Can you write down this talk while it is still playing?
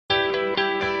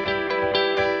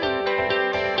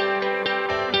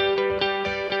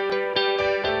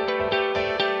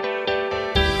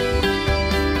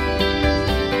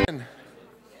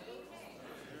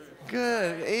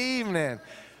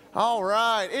All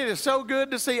right. It is so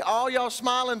good to see all y'all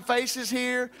smiling faces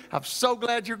here. I'm so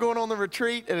glad you're going on the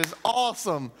retreat. It is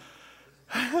awesome.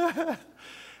 Tonight,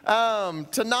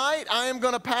 I am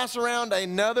going to pass around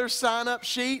another sign-up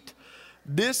sheet.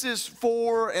 This is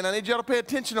for, and I need y'all to pay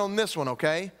attention on this one,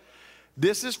 okay?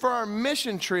 This is for our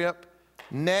mission trip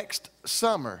next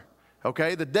summer,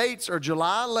 okay? The dates are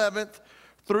July 11th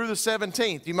through the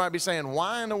 17th. You might be saying,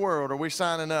 why in the world are we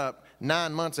signing up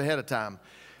 9 months ahead of time?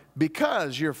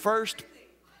 Because your first,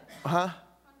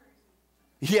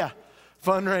 Yeah,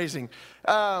 fundraising.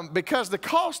 Because the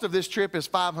cost of this trip is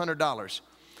 $500.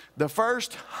 The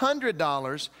first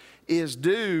 $100 is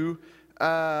due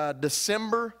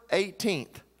December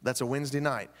 18th. That's a Wednesday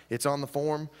night. It's on the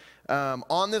form.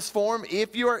 On this form,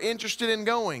 if you are interested in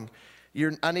going,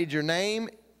 I need your name,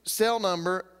 cell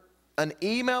number, an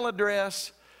email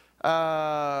address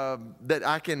that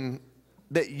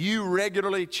you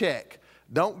regularly check.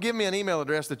 Don't give me an email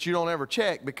address that you don't ever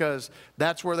check, because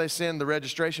that's where they send the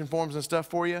registration forms and stuff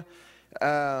for you.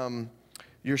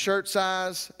 Your shirt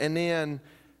size, and then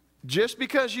just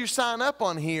because you sign up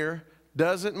on here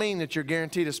doesn't mean that you're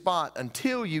guaranteed a spot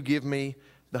until you give me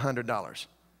the $100,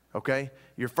 okay?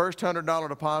 Your first $100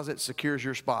 deposit secures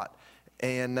your spot,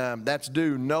 and that's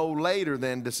due no later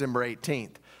than December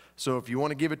 18th. So if you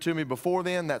want to give it to me before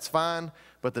then, that's fine,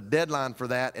 but the deadline for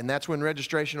that, and that's when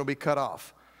registration will be cut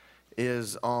off,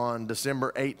 is on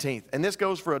December 18th. And this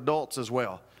goes for adults as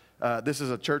well. This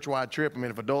is a church-wide trip. I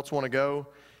mean, if adults want to go,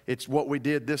 it's what we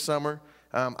did this summer.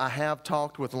 I have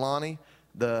talked with Lonnie,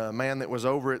 the man that was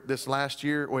over it this last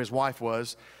year, or his wife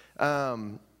was.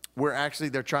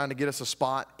 They're trying to get us a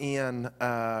spot in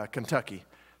Kentucky.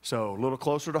 So a little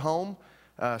closer to home,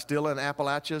 still in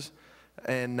Appalachias.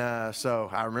 And so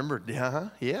I remember,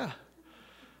 yeah.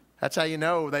 That's how you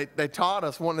know. They taught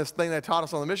us, one of the things they taught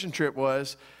us on the mission trip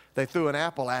was, they threw an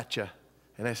apple at you.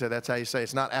 And they said, that's how you say,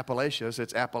 it's not Appalachias,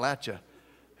 it's Appalachia.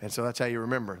 And so that's how you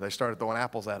remember. They started throwing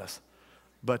apples at us.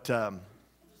 But,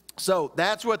 so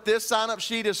that's what this sign-up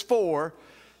sheet is for.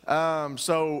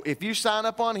 So if you sign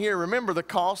up on here, remember the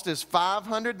cost is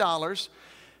 $500.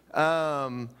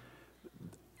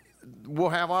 We'll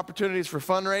have opportunities for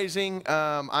fundraising.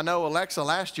 I know Alexa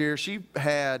last year, she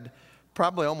had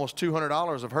probably almost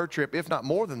 $200 of her trip, if not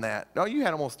more than that. No, you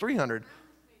had almost $300.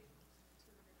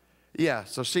 Yeah,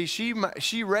 so see,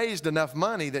 she raised enough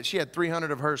money that she had $300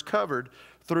 of hers covered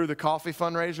through the coffee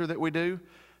fundraiser that we do.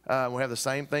 We have the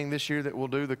same thing this year that we'll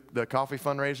do, the coffee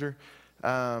fundraiser.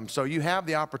 So you have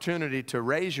the opportunity to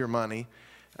raise your money.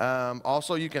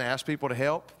 Also, you can ask people to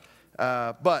help.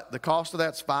 But the cost of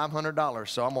that's $500.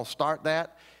 So I'm going to start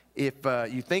that. If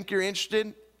you think you're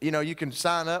interested, you can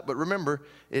sign up. But remember,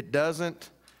 it doesn't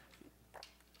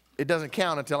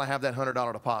count until I have that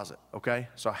 $100 deposit, okay?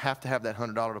 So I have to have that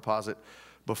 $100 deposit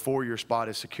before your spot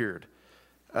is secured.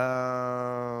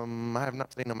 I have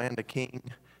not seen Amanda King.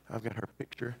 I've got her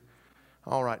picture.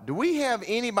 All right. Do we have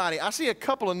anybody? I see a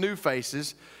couple of new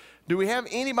faces. Do we have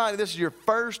anybody, this is your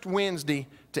first Wednesday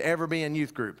to ever be in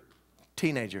youth group?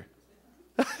 Teenager.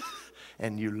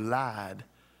 And you lied.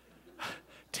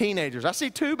 Teenagers. I see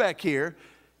two back here.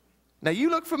 Now, you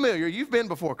look familiar. You've been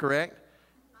before, correct?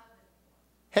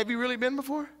 Have you really been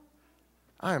before?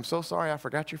 I am so sorry I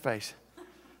forgot your face.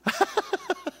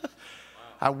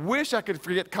 I wish I could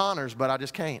forget Connor's, but I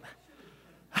just can't.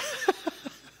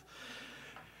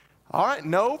 All right,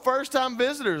 no first-time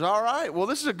visitors. All right, well,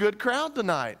 this is a good crowd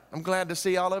tonight. I'm glad to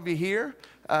see all of you here.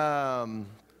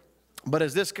 But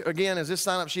as this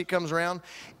sign-up sheet comes around,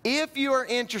 if you are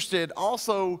interested,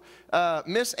 also,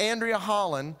 Miss Andrea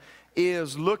Holland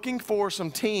is looking for some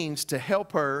teens to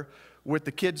help her with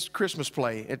the kids' Christmas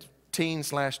play. It's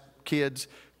teen/kids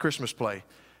Christmas play.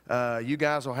 You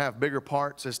guys will have bigger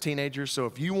parts as teenagers, so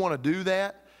if you want to do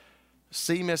that,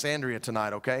 see Miss Andrea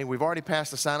tonight, okay? We've already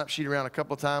passed the sign-up sheet around a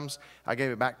couple of times. I gave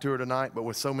it back to her tonight, but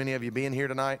with so many of you being here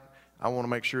tonight, I want to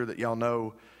make sure that y'all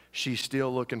know she's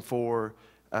still looking for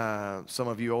some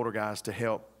of you older guys to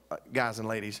help, guys and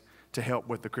ladies, to help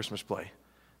with the Christmas play.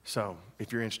 So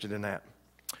if you're interested in that.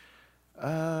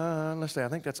 Let's see, I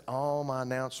think that's all my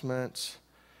announcements.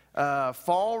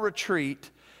 Fall retreat.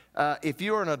 If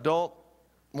you're an adult,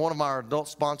 one of our adult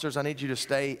sponsors, I need you to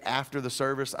stay after the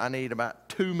service. I need about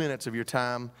 2 minutes of your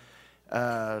time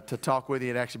to talk with you.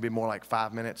 It'd actually be more like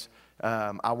 5 minutes.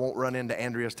 I won't run into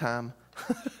Andrea's time.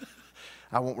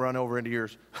 I won't run over into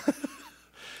yours.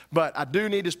 But I do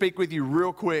need to speak with you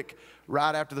real quick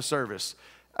right after the service.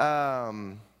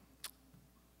 I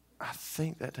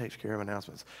think that takes care of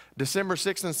announcements. December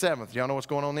 6th and 7th. Y'all know what's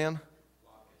going on then?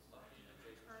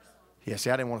 Yeah, see,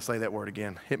 I didn't want to say that word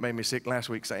again. It made me sick last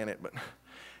week saying it. But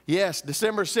Yes,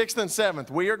 December 6th and 7th.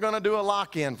 We are going to do a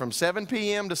lock-in from 7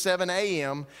 p.m. to 7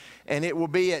 a.m., and it will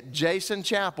be at Jason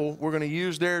Chapel. We're going to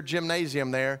use their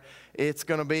gymnasium there. It's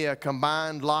going to be a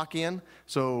combined lock-in,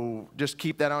 so just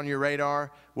keep that on your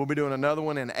radar. We'll be doing another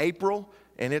one in April,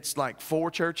 and it's like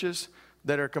 4 churches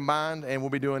that are combined, and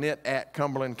we'll be doing it at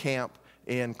Cumberland Camp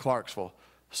in Clarksville.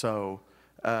 So,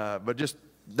 but just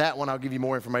that one, I'll give you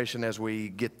more information as we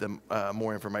get the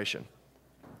more information.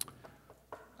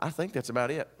 I think that's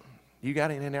about it. You got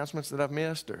any announcements that I've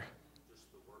missed? Or?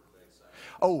 Just the workday Saturday.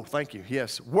 Oh, thank you.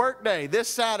 Yes, workday this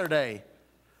Saturday.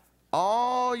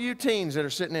 All you teens that are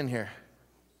sitting in here,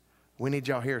 we need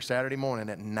y'all here Saturday morning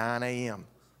at 9 a.m.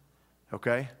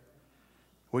 Okay?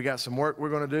 We got some work we're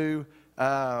going to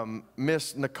do.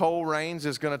 Miss Nicole Raines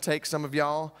is going to take some of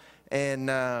y'all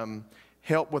and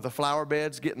help with the flower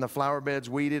beds, getting the flower beds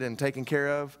weeded and taken care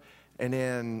of. And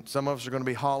then some of us are going to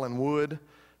be hauling wood.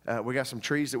 We got some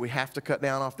trees that we have to cut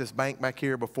down off this bank back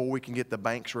here before we can get the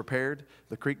banks repaired,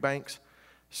 the creek banks.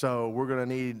 So we're going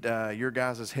to need your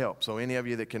guys' help. So any of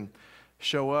you that can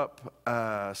show up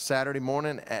Saturday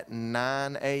morning at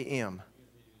 9 a.m.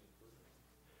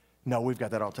 No, we've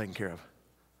got that all taken care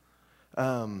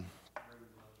of.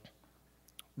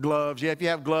 Gloves. Yeah, if you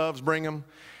have gloves, bring them.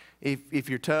 If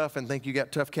you're tough and think you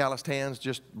got tough calloused hands,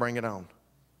 just bring it on.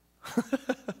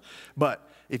 But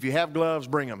if you have gloves,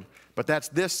 bring them. But that's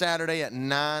this Saturday at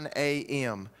 9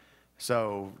 a.m.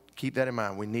 So keep that in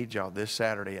mind. We need y'all this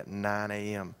Saturday at 9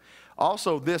 a.m.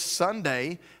 Also, this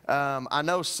Sunday, I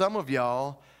know some of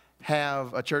y'all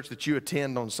have a church that you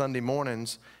attend on Sunday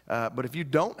mornings. But if you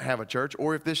don't have a church,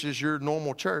 or if this is your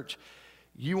normal church,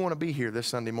 you want to be here this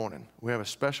Sunday morning. We have a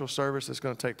special service that's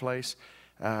going to take place,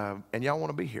 and y'all want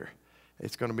to be here.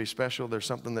 It's going to be special. There's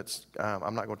something that's,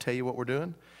 I'm not going to tell you what we're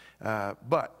doing,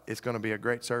 but it's going to be a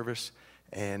great service,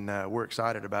 and we're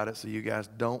excited about it, so you guys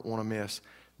don't want to miss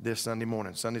this Sunday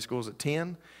morning. Sunday school's at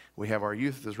 10. We have our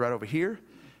youth that's right over here,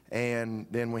 and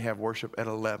then we have worship at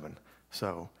 11.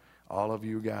 So all of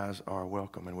you guys are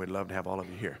welcome, and we'd love to have all of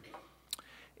you here.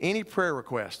 Any prayer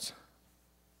requests?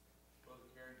 Brother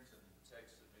Carrington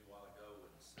texted me a while ago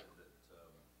and said that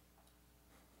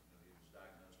he was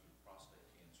diagnosed with prostate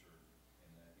cancer,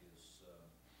 and that his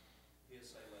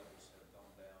PSA levels have gone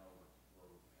down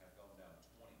or have gone down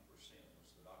 20%, which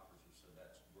the doctors have said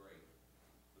that's great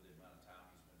for the amount of time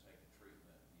he's been taking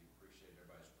treatment. We appreciate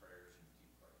everybody's prayers and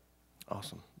keep praying.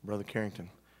 Awesome. Brother Carrington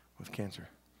with cancer.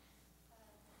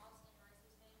 Austin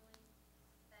Rice's family,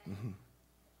 Mm-hmm.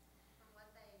 from what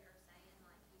they are saying,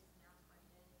 like he's pronounced quite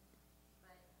good,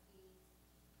 but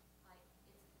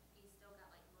he's still got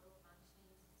like little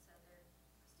functions, so they're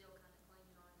still kind of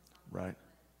clinging on to something. Right.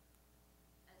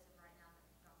 But as of right now,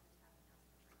 the doctors haven't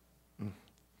announced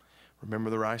it. Remember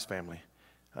the Rice family.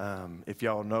 If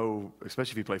y'all know,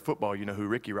 especially if you play football, you know who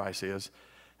Ricky Rice is.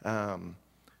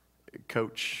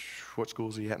 Coach, what school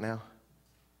is he at now?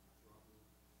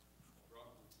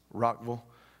 Rockville.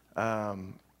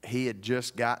 He had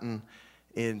just gotten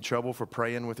in trouble for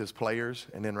praying with his players,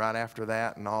 and then right after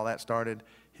that and all that started,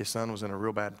 his son was in a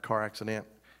real bad car accident.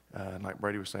 And like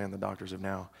Brady was saying, the doctors have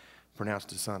now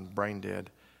pronounced his son brain dead.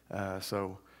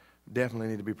 So definitely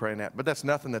need to be praying that. But that's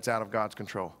nothing that's out of God's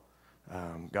control.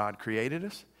 God created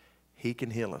us. He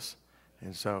can heal us.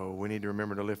 And so we need to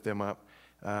remember to lift them up.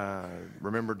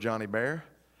 Remember Johnny Bear?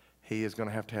 He is going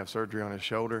to have surgery on his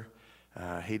shoulder.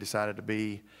 He decided to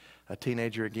be a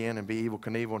teenager again and be Evil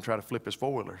Knievel and try to flip his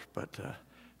four-wheeler, but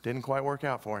didn't quite work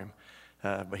out for him.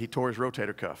 But he tore his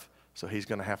rotator cuff, so he's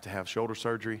going to have shoulder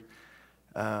surgery.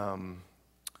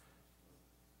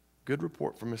 Good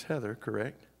report from Miss Heather,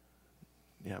 correct?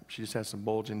 Yeah, she just has some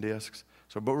bulging discs.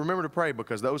 So, but remember to pray,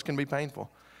 because those can be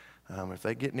painful. If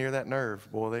they get near that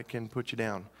nerve, boy, they can put you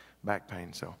down, back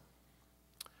pain. So,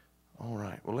 all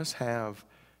right. Well, let's have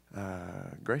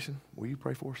Grayson, will you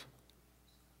pray for us?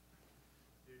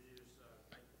 Dear Jesus,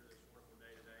 thank you for this wonderful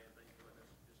day today, and thank you for letting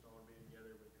us just all be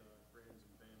together with friends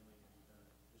and family and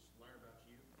just learn about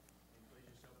you. And please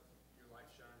just help your light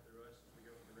shine through us as we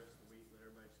go through the rest of the week. Let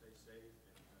everybody stay safe.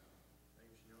 And thank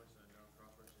you for your son, John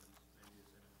Crawford, and his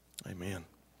name. Amen.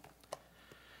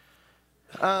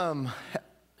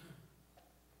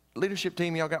 Leadership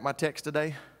team, y'all got my text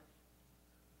today?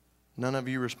 None of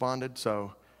you responded,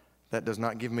 so that does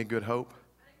not give me good hope.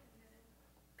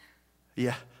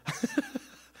 Yeah.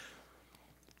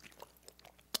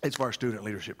 It's for our student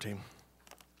leadership team.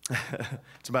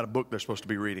 It's about a book they're supposed to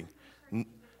be reading.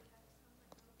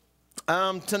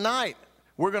 Tonight,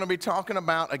 we're going to be talking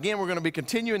about, again, we're going to be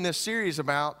continuing this series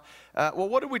about, well,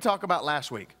 what did we talk about last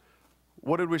week?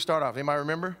 What did we start off? Anybody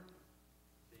remember?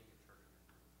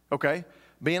 Okay,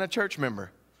 being a church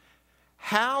member.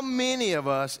 How many of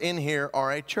us in here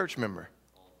are a church member?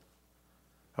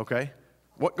 Okay.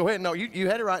 What, go ahead. No, you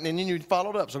had it right, and then you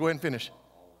followed up, so go ahead and finish.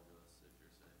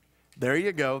 There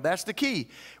you go. That's the key.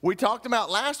 We talked about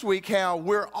last week how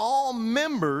we're all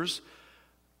members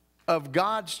of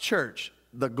God's church,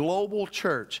 the global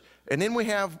church. And then we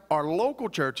have our local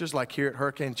churches, like here at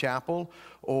Hurricane Chapel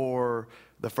or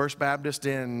the First Baptist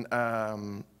in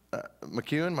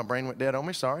McEwen. My brain went dead on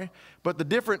me, sorry. But the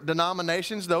different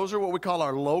denominations, those are what we call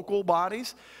our local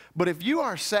bodies. But if you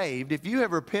are saved, if you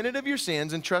have repented of your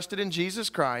sins and trusted in Jesus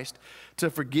Christ to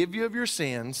forgive you of your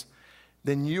sins,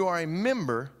 then you are a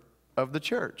member of the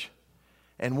church.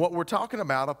 And what we're talking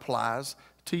about applies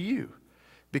to you,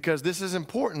 because this is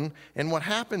important. And what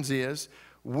happens is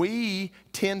we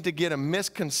tend to get a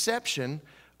misconception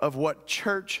of what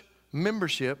church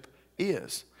membership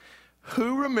is.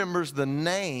 Who remembers the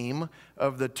name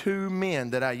of the two men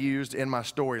that I used in my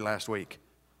story last week?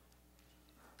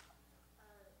 John and,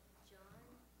 I can't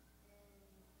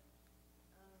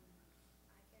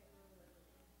remember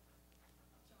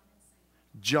the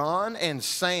name. John and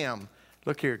Sam.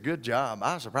 Look here, good job.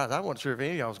 I was surprised. I wasn't sure if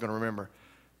any of y'all was going to remember.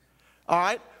 All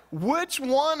right. Which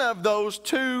one of those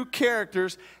two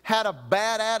characters had a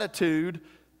bad attitude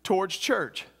towards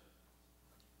church?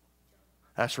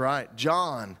 That's right,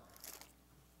 John.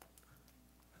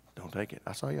 Don't take it.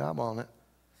 I saw you eyeballing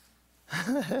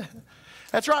it.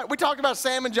 That's right. We talked about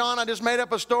Sam and John. I just made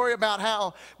up a story about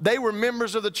how they were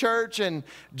members of the church, and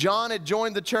John had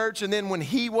joined the church, and then when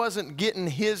he wasn't getting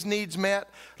his needs met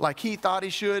like he thought he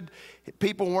should,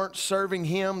 people weren't serving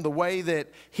him the way that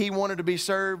he wanted to be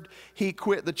served, he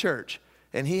quit the church.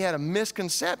 And he had a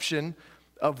misconception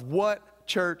of what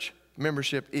church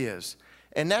membership is.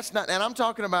 And that's not, and I'm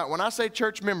talking about, when I say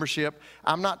church membership,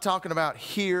 I'm not talking about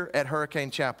here at Hurricane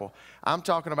Chapel. I'm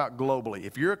talking about globally.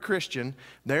 If you're a Christian,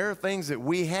 there are things that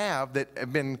we have that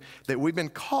we've been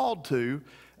called to,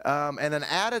 and an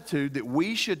attitude that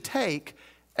we should take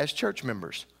as church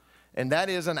members. And that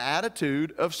is an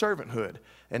attitude of servanthood.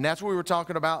 And that's what we were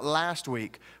talking about last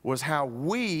week, was how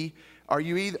are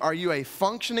you a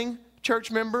functioning church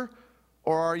member,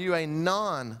 or are you a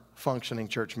non-functioning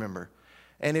church member?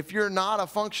 And if you're not a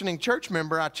functioning church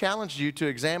member, I challenge you to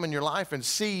examine your life and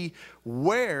see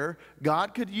where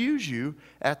God could use you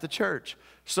at the church.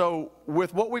 So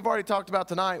with what we've already talked about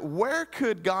tonight, where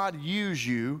could God use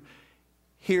you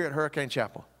here at Hurricane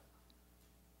Chapel?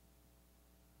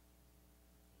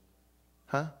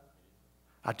 Huh?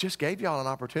 I just gave y'all an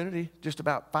opportunity just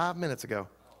about 5 minutes ago.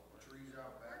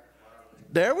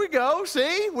 There we go.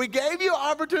 See, we gave you an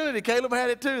opportunity. Caleb had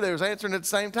it too. They was answering at the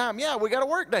same time. Yeah, we got a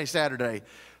work day Saturday.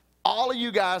 All of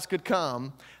you guys could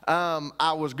come.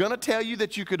 I was going to tell you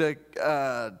that you could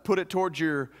put it towards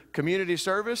your community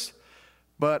service,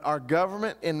 but our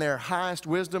government, in their highest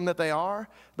wisdom that they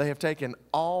have taken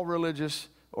all religious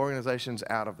organizations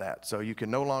out of that. So you can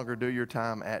no longer do your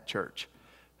time at church.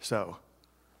 So,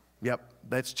 yep,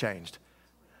 that's changed.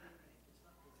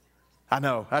 I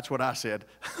know, that's what I said.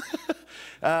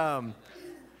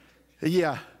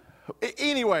 Yeah.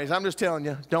 Anyways, I'm just telling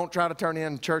you, don't try to turn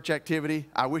in church activity.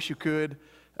 I wish you could.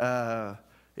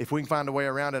 If we can find a way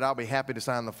around it, I'll be happy to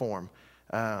sign the form.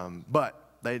 But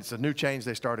it's a new change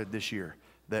they started this year,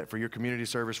 that for your community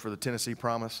service for the Tennessee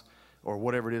Promise, or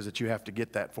whatever it is that you have to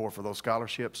get that for those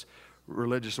scholarships,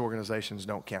 religious organizations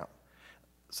don't count.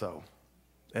 So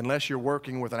unless you're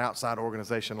working with an outside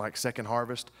organization like Second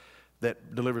Harvest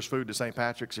that delivers food to St.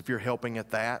 Patrick's, if you're helping at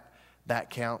that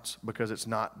counts, because it's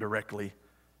not the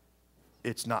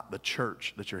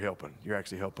church that you're helping. You're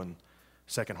actually helping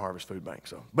Second Harvest Food Bank.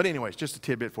 So, but anyways, just a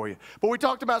tidbit for you. But we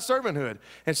talked about servanthood,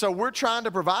 and so we're trying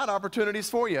to provide opportunities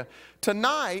for you.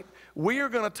 Tonight, we are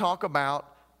going to talk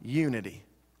about unity.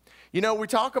 You know, we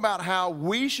talk about how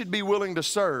we should be willing to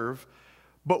serve,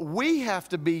 but we have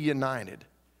to be united.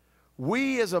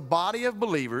 We as a body of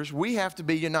believers, we have to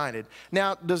be united.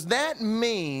 Now, does that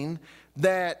mean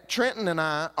that Trenton and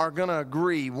I are going to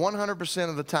agree 100%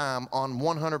 of the time on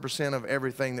 100% of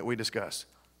everything that we discuss?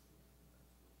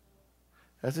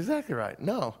 That's exactly right.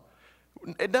 No,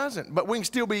 it doesn't. But we can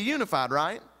still be unified,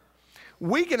 right?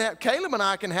 Caleb and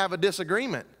I can have a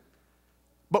disagreement,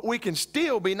 but we can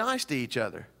still be nice to each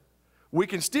other. We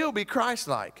can still be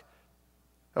Christ-like.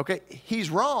 Okay, he's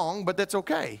wrong, but that's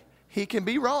okay. He can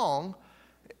be wrong.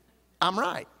 I'm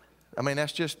right. I mean,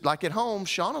 that's just like at home,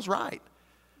 Shauna's right.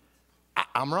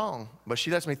 I'm wrong, but she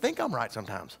lets me think I'm right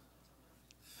sometimes.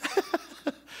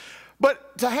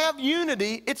 But to have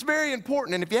unity, it's very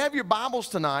important. And if you have your Bibles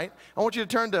tonight, I want you to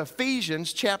turn to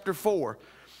Ephesians chapter 4.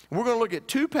 We're going to look at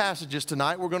two passages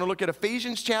tonight. We're going to look at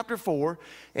Ephesians chapter 4,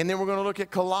 and then we're going to look at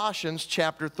Colossians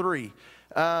chapter 3.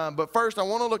 But first, I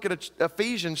want to look at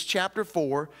Ephesians chapter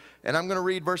 4, and I'm going to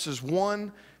read verses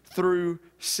 1 through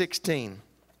 16.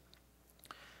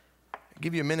 I'll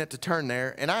give you a minute to turn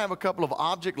there. And I have a couple of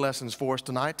object lessons for us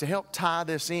tonight to help tie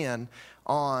this in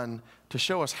on, to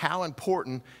show us how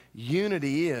important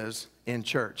unity is in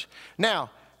church. Now,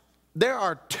 there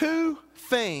are two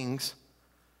things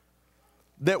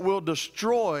that will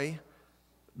destroy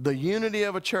the unity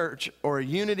of a church or a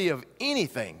unity of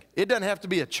anything. It doesn't have to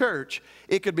be a church.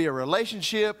 It could be a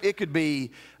relationship. It could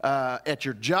be at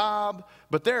your job.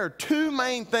 But there are two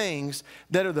main things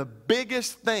that are the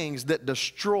biggest things that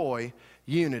destroy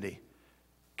unity.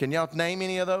 Can y'all name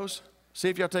any of those? See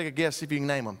if y'all take a guess, see if you can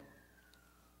name them.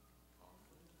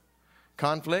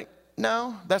 Conflict?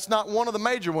 No, that's not one of the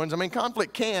major ones. I mean,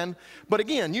 conflict can, but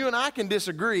again, you and I can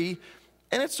disagree,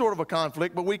 and it's sort of a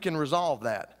conflict, but we can resolve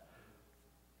that.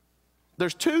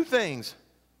 There's two things.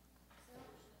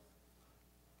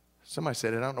 Somebody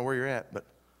said it. I don't know where you're at, but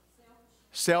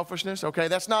selfishness. Okay,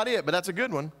 that's not it, but that's a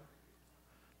good one.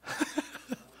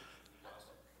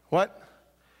 What?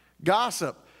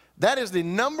 Gossip. That is the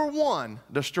number one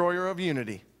destroyer of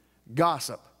unity.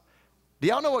 Gossip. Do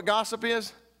y'all know what gossip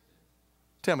is?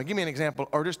 Tell me. Give me an example,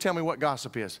 or just tell me what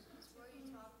gossip is.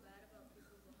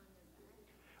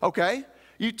 Okay.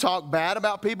 You talk bad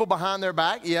about people behind their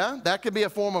back. Yeah, that could be a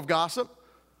form of gossip.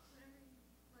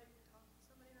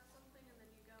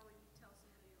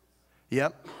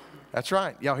 Yep, that's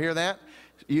right. Y'all hear that?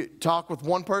 You talk with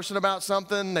one person about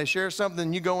something, they share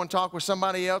something, you go and talk with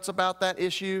somebody else about that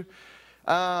issue.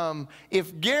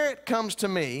 If Garrett comes to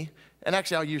me, and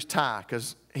actually I'll use Ty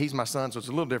because he's my son, so it's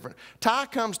a little different. Ty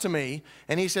comes to me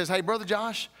and he says, hey, Brother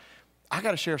Josh, I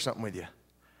got to share something with you.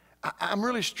 I'm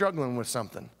really struggling with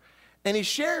something. And he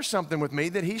shares something with me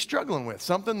that he's struggling with,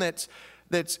 something that's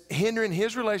hindering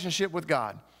his relationship with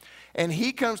God. And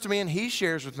he comes to me and he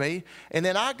shares with me, and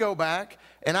then I go back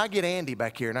and I get Andy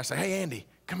back here and I say, hey, Andy,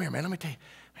 come here, man, let me tell you,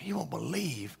 man, you won't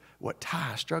believe what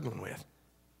Ty is struggling with.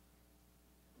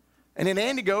 And then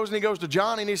Andy goes and he goes to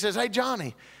Johnny and he says, hey,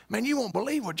 Johnny, man, you won't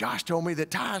believe what Josh told me that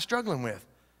Ty is struggling with.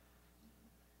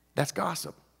 That's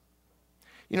gossip.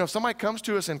 You know, if somebody comes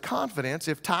to us in confidence,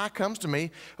 if Ty comes to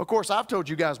me, of course, I've told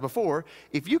you guys before,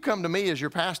 if you come to me as your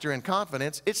pastor in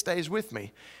confidence, it stays with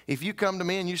me. If you come to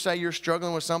me and you say you're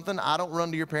struggling with something, I don't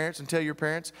run to your parents and tell your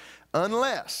parents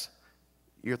unless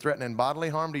you're threatening bodily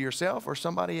harm to yourself or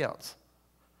somebody else.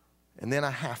 And then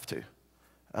I have to.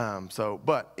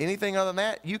 But anything other than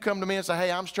that, you come to me and say, hey,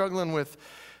 I'm struggling with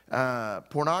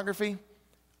pornography.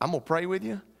 I'm going to pray with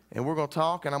you, and we're going to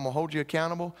talk, and I'm going to hold you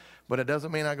accountable. But it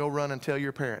doesn't mean I go run and tell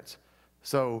your parents.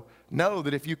 So know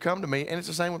that if you come to me, and it's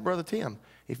the same with Brother Tim.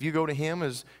 If you go to him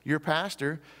as your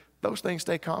pastor, those things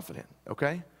stay confident,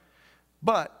 okay?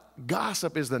 But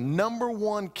gossip is the number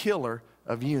one killer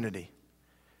of unity.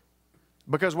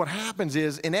 Because what happens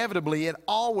is, inevitably, it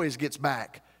always gets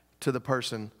back to the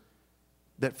person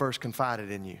that first confided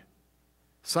in you.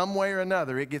 Some way or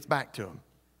another, it gets back to them.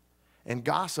 And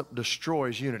gossip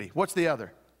destroys unity. What's the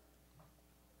other?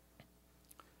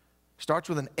 Starts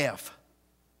with an F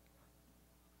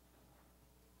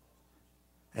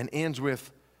and ends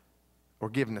with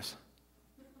forgiveness.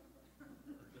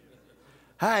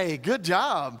 Hey, good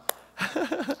job.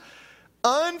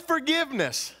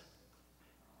 Unforgiveness.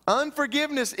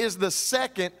 Unforgiveness is the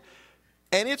second,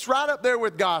 and it's right up there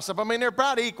with gossip. I mean, they're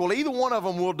probably equal. Either one of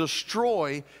them will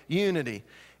destroy unity.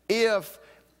 If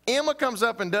Emma comes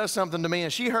up and does something to me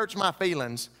and she hurts my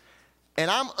feelings, and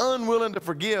I'm unwilling to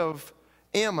forgive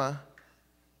Emma,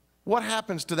 what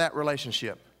happens to that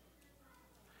relationship?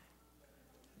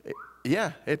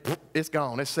 It's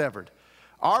gone. It's severed.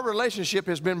 Our relationship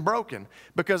has been broken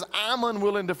because I'm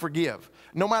unwilling to forgive,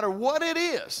 no matter what it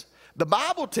is. The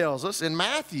Bible tells us in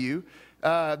Matthew,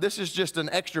 this is just an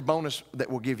extra bonus that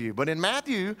we'll give you, but in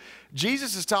Matthew,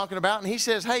 Jesus is talking about, and he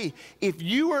says, hey, if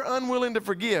you are unwilling to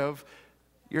forgive,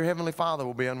 your heavenly Father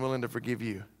will be unwilling to forgive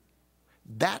you.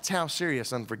 That's how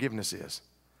serious unforgiveness is.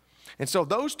 And so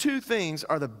those two things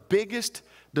are the biggest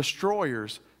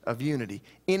destroyers of unity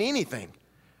in anything.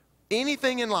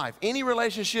 Anything in life, any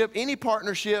relationship, any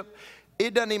partnership,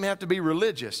 it doesn't even have to be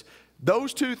religious.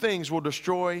 Those two things will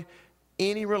destroy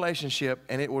any relationship,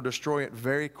 and it will destroy it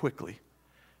very quickly.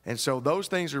 And so those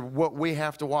things are what we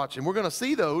have to watch. And we're going to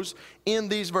see those in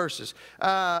these verses.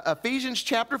 Ephesians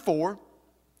chapter 4.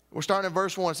 We're starting in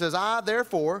verse 1. It says, I,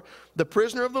 therefore, the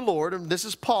prisoner of the Lord, and this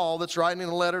is Paul that's writing in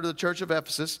a letter to the church of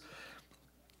Ephesus,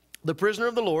 the prisoner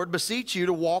of the Lord, beseech you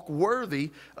to walk worthy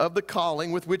of the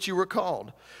calling with which you were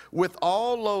called, with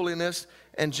all lowliness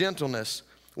and gentleness,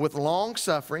 with long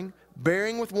suffering,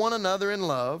 bearing with one another in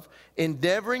love,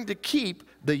 endeavoring to keep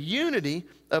the unity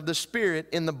of the Spirit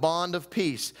in the bond of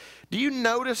peace. Do you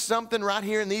notice something right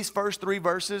here in these first 3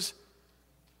 verses?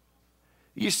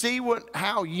 You see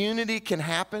how unity can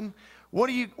happen? What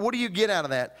do you get out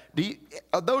of that?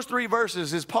 Those 3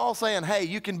 verses, is Paul saying, hey,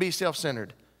 you can be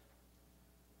self-centered?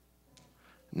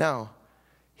 No.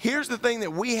 Here's the thing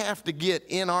that we have to get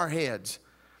in our heads.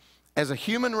 As a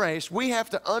human race, we have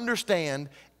to understand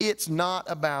it's not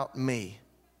about me.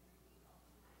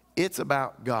 It's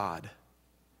about God.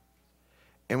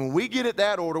 And when we get it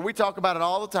that order, we talk about it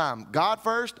all the time. God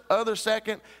first, other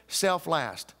second, self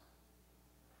last.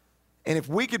 And if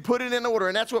we could put it in order,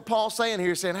 and that's what Paul's saying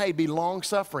here, saying, hey, be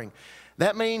long-suffering.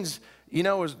 That means,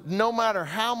 no matter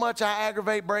how much I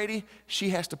aggravate Brady, she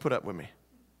has to put up with me.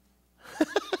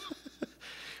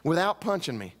 Without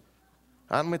punching me.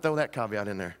 Let me throw that caveat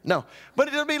in there. No, but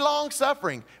it'll be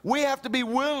long-suffering. We have to be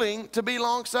willing to be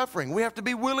long-suffering. We have to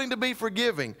be willing to be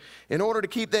forgiving in order to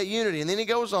keep that unity. And then he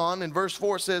goes on in verse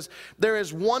 4, says, there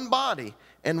is one body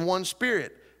and one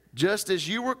Spirit, just as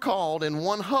you were called in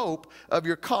one hope of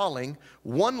your calling,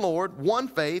 one Lord, one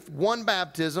faith, one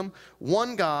baptism,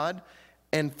 one God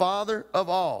and Father of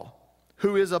all,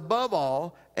 who is above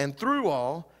all and through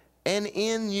all and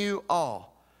in you all.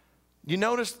 You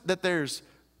notice that there's,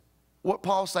 what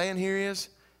Paul's saying here is,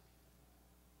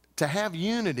 to have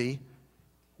unity,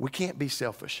 we can't be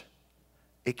selfish.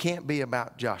 It can't be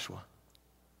about Joshua.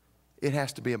 It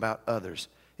has to be about others.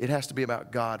 It has to be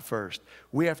about God first.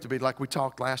 We have to be, like we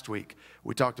talked last week,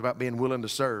 we talked about being willing to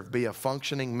serve, be a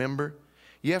functioning member.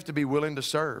 You have to be willing to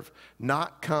serve,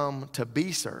 not come to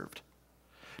be served.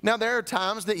 Now, there are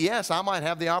times that, yes, I might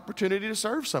have the opportunity to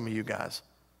serve some of you guys.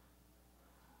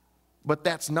 But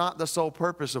that's not the sole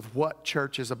purpose of what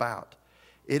church is about.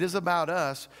 It is about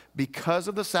us, because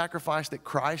of the sacrifice that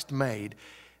Christ made.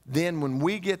 Then when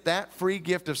we get that free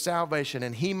gift of salvation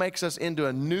and He makes us into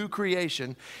a new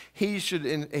creation, He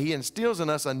instills in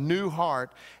us a new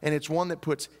heart, and it's one that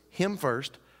puts Him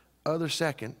first, others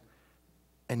second,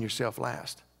 and yourself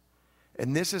last.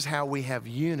 And this is how we have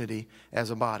unity as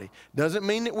a body. Doesn't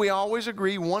mean that we always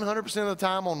agree 100% of the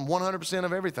time on 100%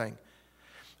 of everything.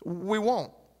 We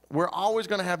won't. We're always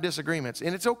going to have disagreements,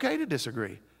 and it's okay to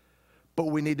disagree, but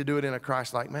we need to do it in a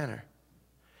Christ-like manner.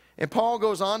 And Paul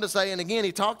goes on to say, and again,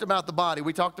 he talked about the body.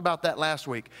 We talked about that last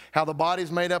week, how the body's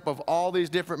made up of all these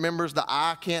different members. The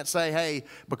eye can't say, hey,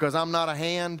 because I'm not a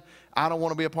hand, I don't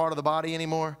want to be a part of the body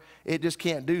anymore. It just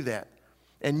can't do that.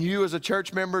 And you as a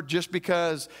church member, just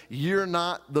because you're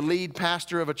not the lead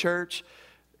pastor of a church,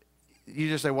 you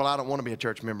just say, well, I don't want to be a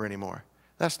church member anymore.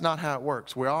 That's not how it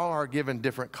works. We all are given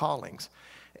different callings.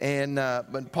 And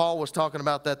but Paul was talking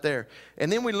about that there.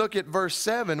 And then we look at verse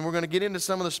 7. We're going to get into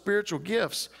some of the spiritual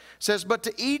gifts. It says, but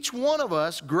to each one of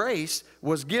us grace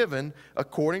was given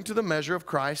according to the measure of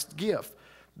Christ's gift.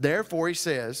 Therefore, he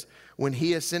says, when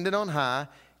He ascended on high,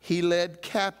 He led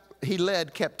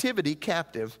captivity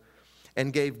captive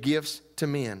and gave gifts to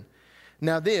men.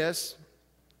 Now this,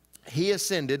 He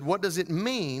ascended, what does it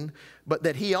mean? But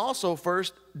that He also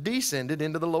first descended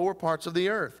into the lower parts of the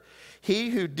earth.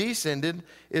 He who descended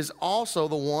is also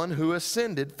the one who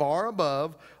ascended far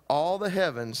above all the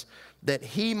heavens, that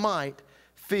He might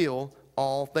fill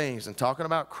all things. And talking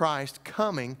about Christ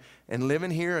coming and living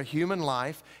here a human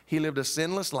life, He lived a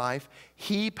sinless life.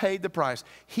 He paid the price.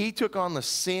 He took on the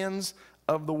sins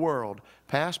of the world,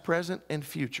 past, present, and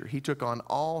future. He took on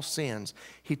all sins.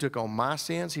 He took on my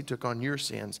sins. He took on your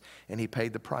sins, and He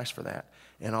paid the price for that.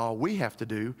 And all we have to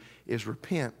do is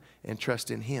repent and trust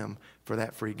in Him for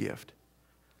that free gift.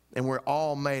 And we're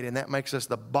all made, and that makes us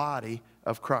the body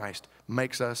of Christ,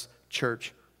 makes us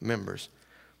church members.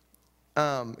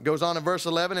 It goes on in verse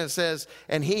 11, and it says,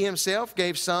 and He Himself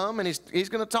gave some, and he's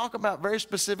going to talk about very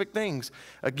specific things.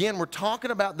 Again, we're talking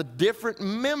about the different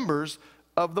members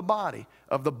of the body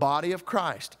of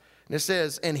Christ. And it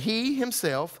says, and He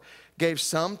Himself gave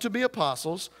some to be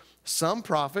apostles, some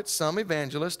prophets, some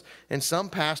evangelists, and some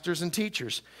pastors and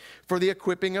teachers, for the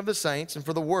equipping of the saints and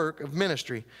for the work of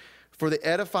ministry, for the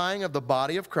edifying of the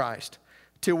body of Christ,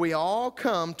 till we all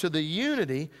come to the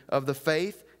unity of the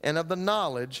faith and of the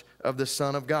knowledge of the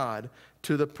Son of God,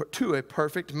 to a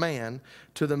perfect man,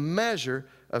 to the measure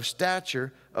of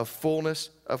stature of fullness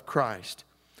of Christ,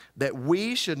 that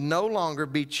we should no longer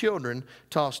be children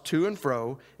tossed to and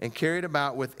fro and carried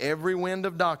about with every wind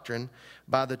of doctrine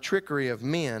by the trickery of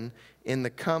men in the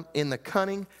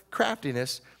cunning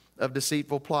craftiness of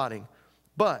deceitful plotting,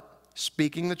 but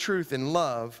speaking the truth in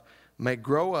love may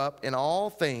grow up in all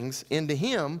things into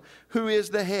Him who is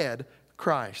the head,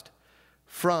 Christ,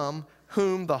 from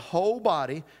whom the whole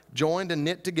body, joined and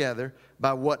knit together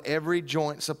by what every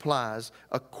joint supplies,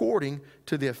 according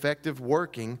to the effective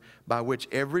working by which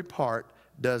every part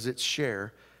does its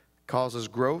share, causes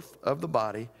growth of the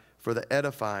body for the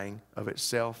edifying of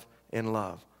itself in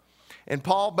love. And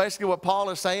Paul, basically what Paul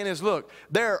is saying is, look,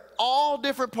 there are all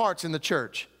different parts in the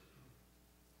church.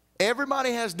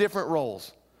 Everybody has different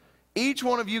roles. Each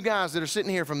one of you guys that are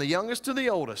sitting here, from the youngest to the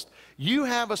oldest, you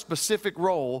have a specific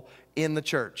role in the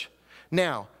church.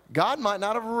 Now, God might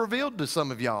not have revealed to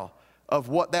some of y'all of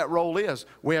what that role is.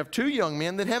 We have two young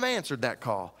men that have answered that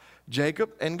call.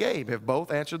 Jacob and Gabe have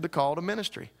both answered the call to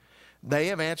ministry. They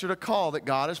have answered a call that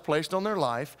God has placed on their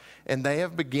life, and they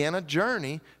have began a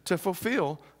journey to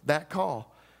fulfill that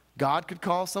call. God could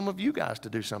call some of you guys to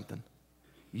do something.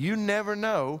 You never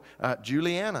know.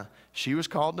 Juliana, she was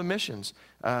called to missions.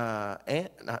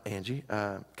 Not Angie,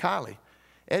 Kylie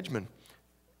Edgman,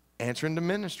 answering to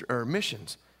ministry or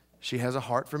missions. She has a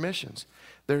heart for missions.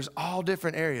 There's all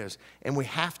different areas, and we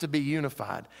have to be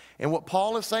unified. And what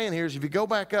Paul is saying here is, if you go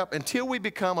back up, until we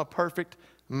become a perfect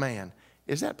man.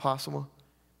 Is that possible?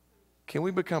 Can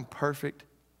we become perfect?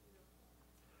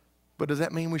 But does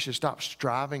that mean we should stop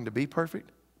striving to be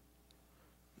perfect?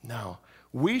 No.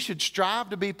 We should strive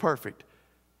to be perfect.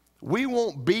 We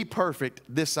won't be perfect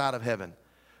this side of heaven,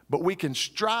 but we can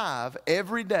strive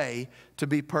every day to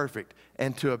be perfect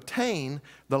and to obtain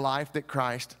the life that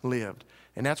Christ lived.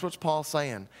 And that's what Paul's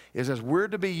saying, is as we're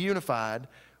to be unified,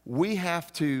 we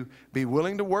have to be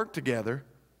willing to work together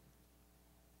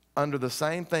under the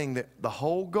same thing, that the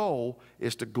whole goal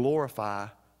is to glorify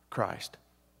Christ.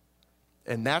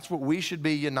 And that's what we should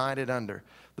be united under,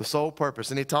 the sole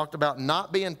purpose. And he talked about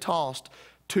not being tossed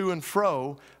to and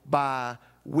fro by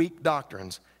weak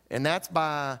doctrines. And that's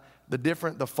by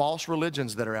the false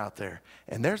religions that are out there.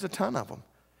 And there's a ton of them.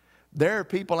 There are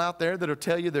people out there that will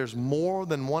tell you there's more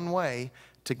than one way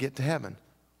to get to heaven.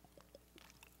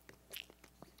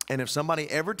 And if somebody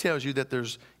ever tells you that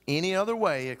there's any other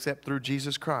way except through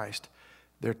Jesus Christ,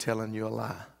 they're telling you a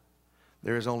lie.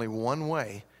 There is only one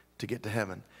way to get to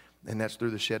heaven, and that's through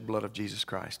the shed blood of Jesus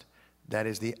Christ. That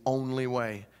is the only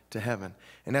way to heaven.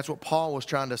 And that's what Paul was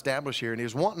trying to establish here. And he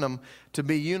was wanting them to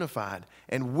be unified.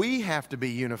 And we have to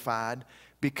be unified,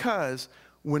 because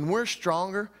when we're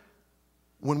stronger,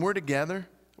 when we're together,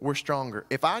 we're stronger.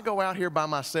 If I go out here by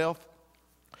myself,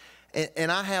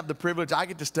 and I have the privilege, I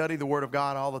get to study the Word of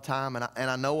God all the time, and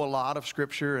I know a lot of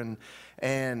Scripture,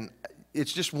 and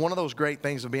it's just one of those great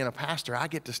things of being a pastor. I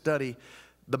get to study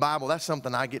the Bible. That's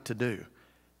something I get to do.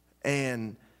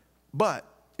 But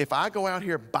if I go out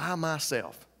here by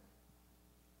myself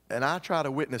and I try to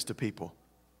witness to people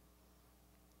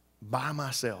by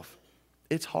myself,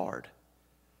 it's hard.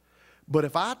 But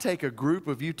if I take a group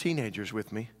of you teenagers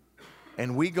with me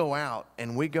and we go out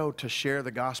and we go to share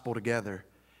the gospel together,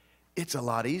 it's a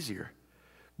lot easier,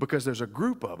 because there's a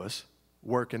group of us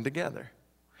working together.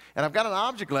 And I've got an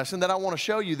object lesson that I want to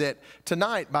show you, that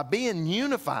tonight, by being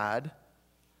unified,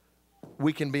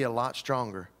 we can be a lot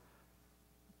stronger.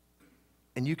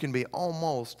 And you can be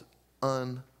almost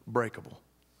unbreakable.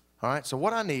 All right, so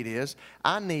what I need is,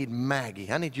 I need Maggie.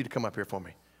 I need you to come up here for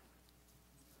me.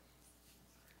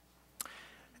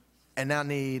 And I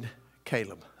need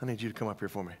Caleb. I need you to come up here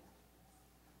for me.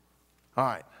 All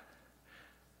right.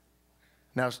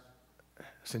 Now,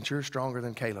 since you're stronger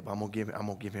than Caleb, I'm gonna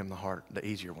give him the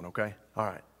easier one, okay? All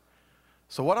right.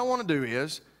 So what I want to do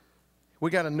is,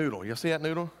 we got a noodle. You see that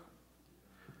noodle?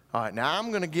 All right. Now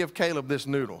I'm going to give Caleb this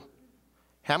noodle.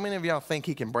 How many of y'all think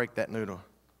he can break that noodle?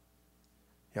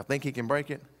 Y'all think he can break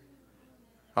it?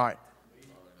 All right.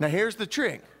 Now here's the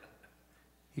trick.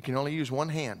 He can only use one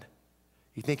hand.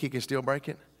 You think he can still break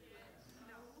it?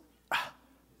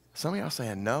 Some of y'all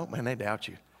saying no. Man, they doubt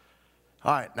you.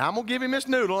 All right, now I'm going to give him this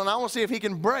noodle, and I want to see if he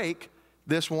can break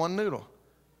this one noodle.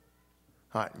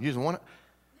 All right, using one.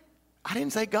 I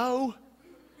didn't say go.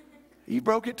 You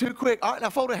broke it too quick. All right, now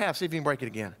fold it in half, see if you can break it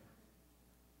again.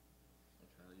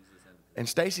 And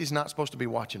Stacy's not supposed to be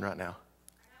watching right now.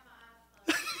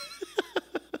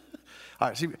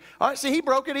 All right, see, he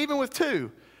broke it even with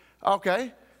two.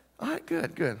 Okay. All right,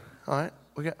 good. All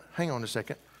right, hang on a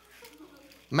second.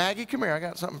 Maggie, come here, I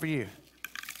got something for you.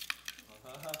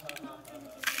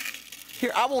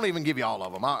 Here, I won't even give you all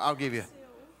of them. I'll give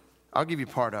you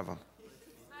part of them.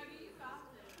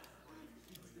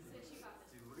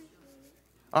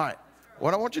 All right.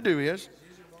 What I want you to do is,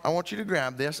 I want you to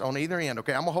grab this on either end.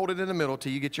 Okay, I'm gonna hold it in the middle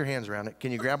till you get your hands around it.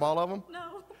 Can you grab all of them?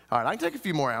 No. All right, I can take a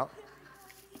few more out.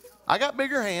 I got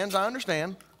bigger hands, I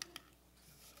understand.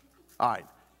 All right,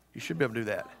 you should be able to do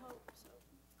that.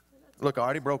 Look, I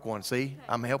already broke one. See,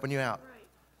 I'm helping you out.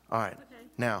 All right,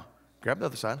 now grab the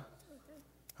other side.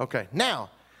 Okay, now,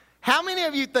 how many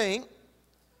of you think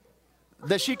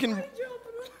that she can,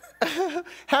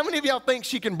 how many of y'all think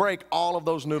she can break all of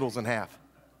those noodles in half?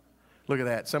 Look at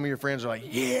that. Some of your friends are like,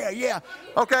 yeah, yeah.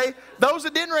 Okay, those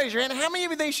that didn't raise your hand, how many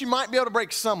of you think she might be able to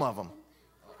break some of them?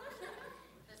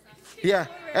 Yeah,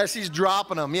 as she's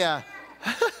dropping them, yeah.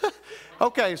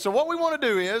 Okay, so what we want to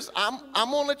do is, I'm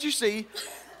going to let you see,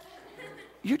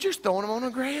 you're just throwing them on the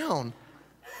ground.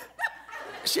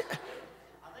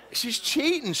 She's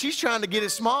cheating. She's trying to get it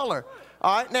smaller.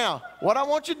 All right, now, what I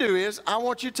want you to do is, I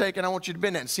want you to take and I want you to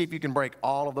bend that and see if you can break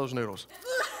all of those noodles.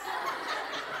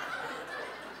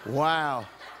 Wow.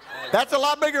 That's a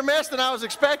lot bigger mess than I was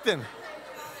expecting.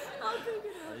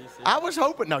 I was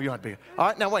hoping, no, you don't have to be. All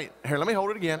right, now wait. Here, let me hold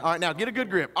it again. All right, now get a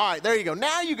good grip. All right, there you go.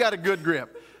 Now you got a good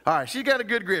grip. All right, she's got a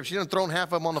good grip. She's done thrown half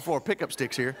of them on the floor. Pickup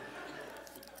sticks here.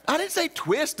 I didn't say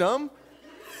twist them.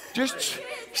 Just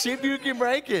see if you can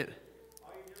break it.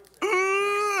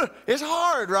 It's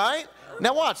hard, right?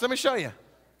 Now watch, let me show you.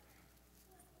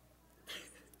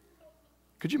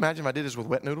 Could you imagine if I did this with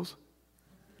wet noodles?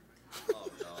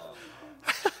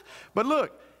 But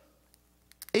look,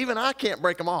 even I can't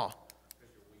break them all.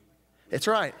 It's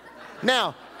right.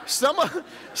 Now, some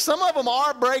of them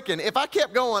are breaking. If I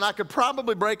kept going, I could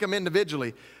probably break them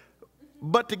individually.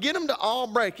 But to get them to all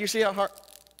break, you see how hard?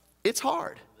 It's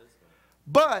hard.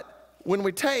 But when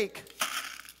we take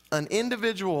an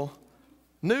individual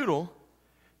noodle,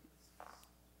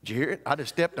 did you hear it? I just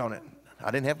stepped on it. I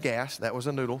didn't have gas. That was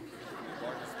a noodle.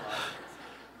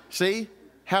 See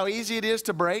how easy it is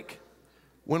to break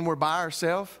when we're by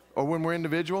ourselves or when we're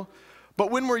individual? But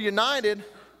when we're united,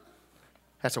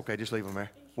 that's okay. Just leave them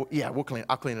there. Well, yeah,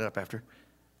 I'll clean it up after.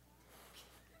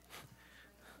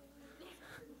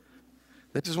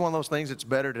 This is one of those things that's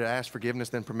better to ask forgiveness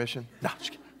than permission. No,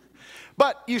 just kidding.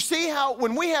 But you see how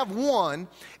when we have one,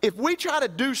 if we try to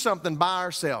do something by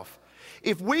ourselves,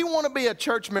 if we want to be a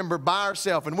church member by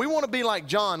ourselves and we want to be like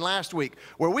John last week,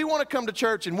 where we want to come to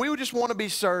church and we just want to be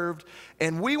served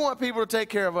and we want people to take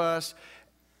care of us,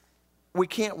 we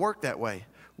can't work that way.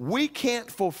 We can't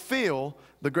fulfill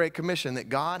the Great Commission that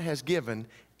God has given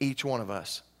each one of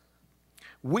us.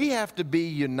 We have to be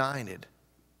united.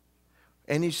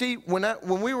 And you see, when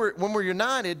we're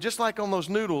united, just like on those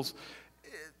noodles,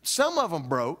 some of them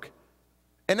broke.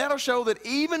 And that'll show that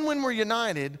even when we're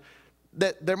united,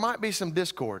 that there might be some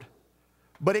discord.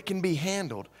 But it can be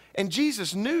handled. And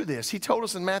Jesus knew this. He told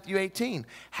us in Matthew 18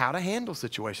 how to handle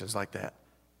situations like that.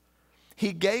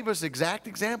 He gave us exact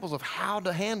examples of how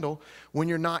to handle when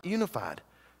you're not unified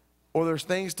or there's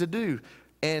things to do.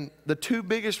 And the two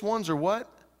biggest ones are what?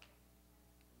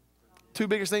 Two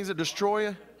biggest things that destroy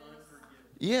you?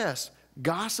 Yes,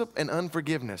 gossip and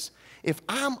unforgiveness. If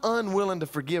I'm unwilling to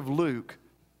forgive Luke,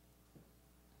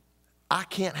 I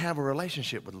can't have a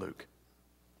relationship with Luke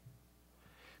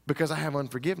because I have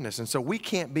unforgiveness. And so we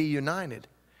can't be united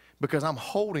because I'm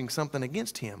holding something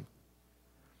against him.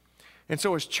 And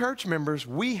so as church members,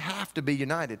 we have to be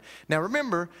united. Now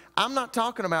remember, I'm not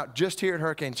talking about just here at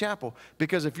Hurricane Chapel,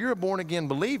 because if you're a born-again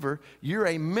believer, you're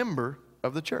a member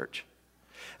of the church.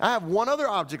 I have one other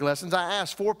object lessons. I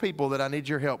asked 4 people that I need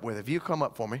your help with. If you come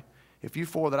up for me, if you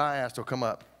 4 that I asked will come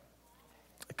up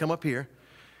here.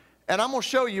 And I'm going to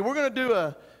show you, we're going to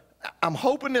do I'm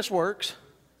hoping this works.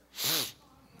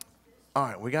 All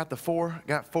right, we got 4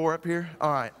 up here.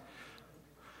 All right.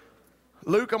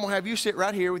 Luke, I'm going to have you sit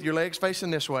right here with your legs facing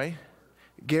this way.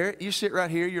 Garrett, you sit right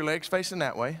here, your legs facing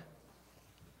that way.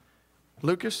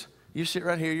 Lucas, you sit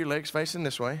right here, your legs facing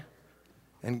this way.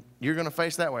 And you're going to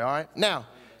face that way, all right? Now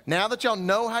that y'all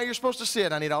know how you're supposed to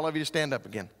sit, I need all of you to stand up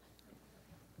again.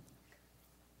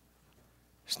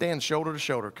 Stand shoulder to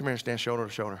shoulder. Come here and stand shoulder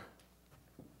to shoulder.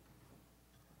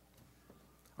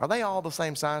 Are they all the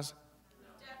same size?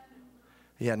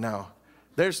 Yeah, no.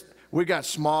 We've got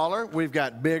smaller, we've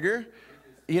got bigger.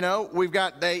 You know,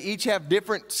 they each have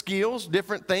different skills,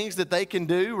 different things that they can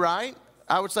do, right?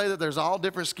 I would say that there's all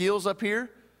different skills up here.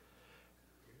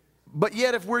 But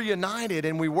yet if we're united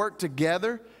and we work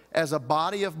together as a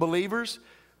body of believers,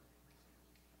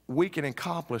 we can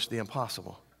accomplish the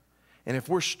impossible. And if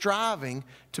we're striving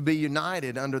to be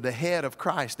united under the head of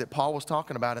Christ that Paul was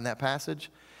talking about in that passage,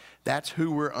 that's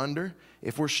who we're under.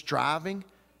 If we're striving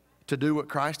to do what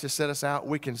Christ has set us out,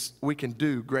 we can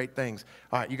do great things.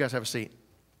 All right, you guys have a seat.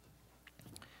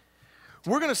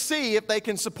 We're going to see if they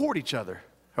can support each other,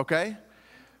 okay?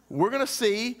 We're going to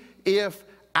see if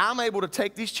I'm able to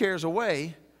take these chairs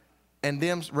away and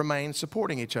them remain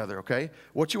supporting each other, okay?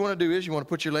 What you want to do is you want to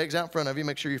put your legs out in front of you,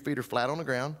 make sure your feet are flat on the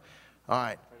ground. All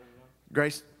right.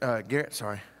 Garrett,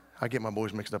 sorry. I get my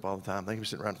boys mixed up all the time. They can be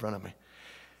sitting right in front of me.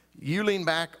 You lean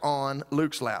back on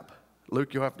Luke's lap.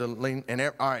 Luke, you'll have to lean.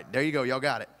 All right, there you go. Y'all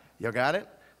got it. Y'all got it?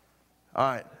 All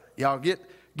right. Y'all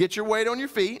get your weight on your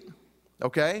feet,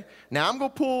 okay? Now I'm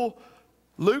going to pull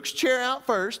Luke's chair out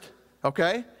first,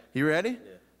 okay? You ready? Yeah.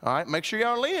 All right, make sure y'all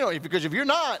are leaning on it, because if you're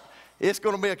not, it's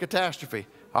going to be a catastrophe.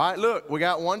 All right, look, we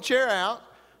got one chair out.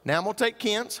 Now I'm going to take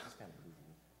Kent's.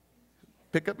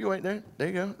 Pick up your weight there. There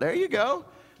you go. There you go.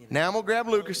 Now I'm going to grab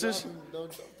Lucas's.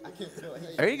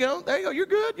 There you go. There you go. You're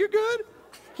good. You're good.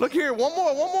 Look here. One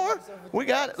more. We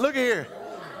got it. Look at here.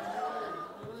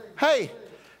 Hey,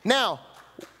 now,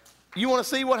 you want to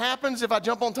see what happens if I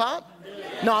jump on top?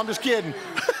 No, I'm just kidding.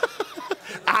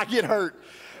 I get hurt.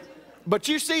 But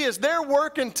you see, as they're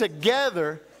working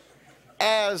together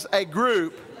as a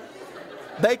group,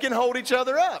 they can hold each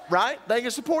other up, right? They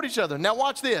can support each other. Now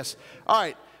watch this. All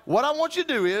right, what I want you to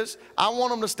do is, I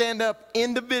want them to stand up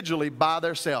individually by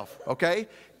themselves, okay?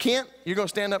 Kent, you're going to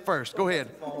stand up first. Go ahead.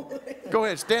 Go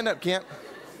ahead, stand up, Kent.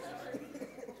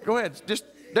 Go ahead, just,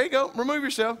 there you go, remove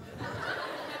yourself.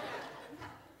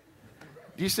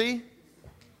 Do you see?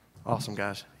 Awesome,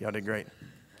 guys. Y'all did great.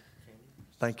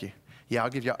 Thank you. Yeah, I'll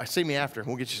give y'all, see me after.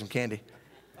 We'll get you some candy.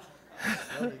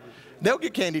 They'll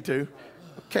get candy too.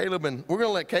 We're going to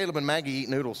let Caleb and Maggie eat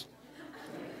noodles.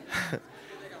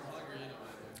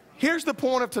 Here's the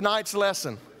point of tonight's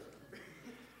lesson.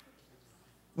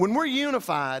 When we're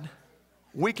unified,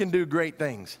 we can do great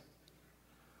things.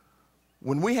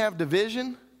 When we have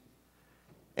division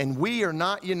and we are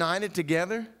not united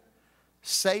together,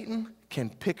 Satan can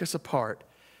pick us apart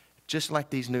just like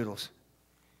these noodles.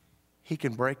 He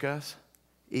can break us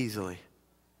easily.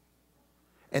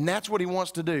 And that's what he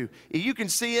wants to do. You can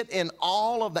see it in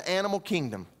all of the animal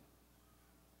kingdom.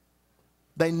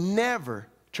 They never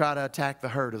try to attack the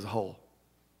herd as a whole.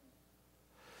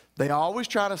 They always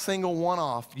try to single one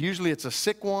off. Usually it's a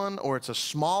sick one, or it's a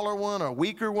smaller one, or a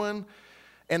weaker one.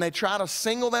 And they try to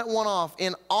single that one off.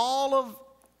 In all of,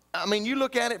 I mean, you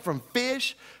look at it from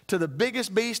fish to the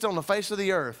biggest beast on the face of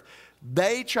the earth.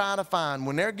 They try to find,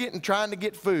 when they're trying to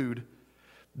get food,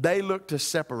 they look to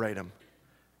separate them.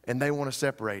 And they want to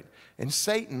separate. And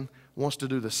Satan wants to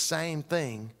do the same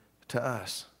thing to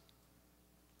us.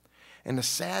 And the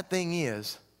sad thing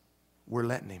is, we're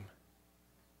letting him.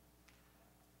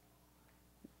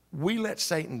 We let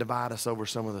Satan divide us over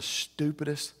some of the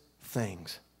stupidest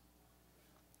things.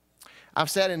 I've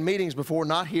sat in meetings before,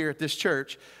 not here at this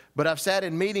church, but I've sat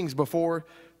in meetings before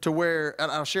to where,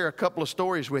 and I'll share a couple of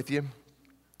stories with you.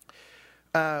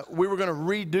 We were going to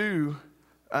redo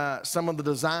some of the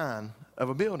design of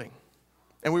a building.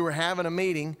 And we were having a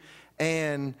meeting,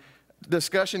 and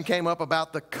discussion came up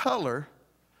about the color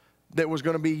that was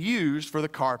going to be used for the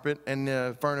carpet and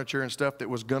the furniture and stuff that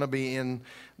was going to be in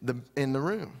the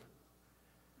room.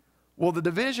 Well, the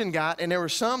division got, and there were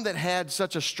some that had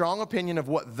such a strong opinion of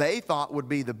what they thought would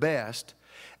be the best,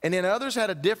 and then others had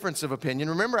a difference of opinion.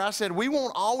 Remember, I said we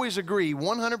won't always agree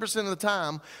 100% of the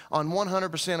time on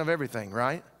 100% of everything,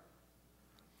 right?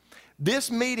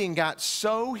 This meeting got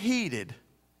so heated,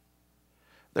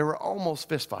 there were almost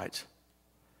fistfights.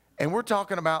 And we're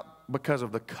talking about because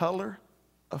of the color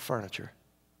of furniture.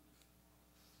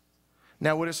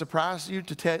 Now, would it surprise you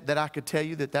that I could tell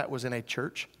you that that was in a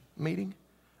church meeting?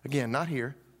 Again, not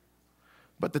here,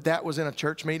 but that was in a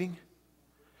church meeting.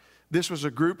 This was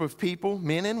a group of people,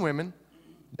 men and women,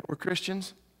 that were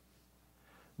Christians,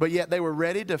 but yet they were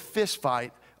ready to fist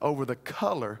fight over the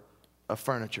color of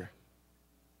furniture.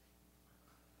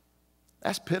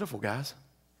 That's pitiful, guys.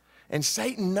 And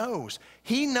Satan knows.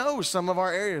 He knows some of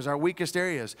our areas, our weakest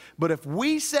areas. But if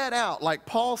we set out, like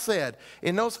Paul said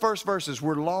in those first verses,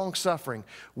 we're long-suffering.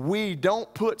 We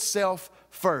don't put self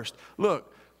first.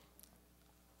 Look,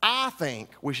 I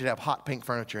think we should have hot pink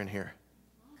furniture in here.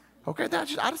 Okay, I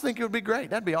just think it would be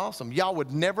great. That'd be awesome. Y'all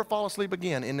would never fall asleep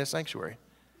again in this sanctuary.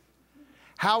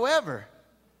 However,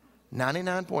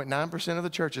 99.9% of the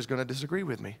church is going to disagree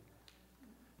with me.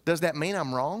 Does that mean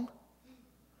I'm wrong?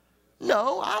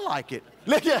 No, I like it.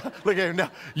 Look at him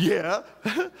now. Yeah.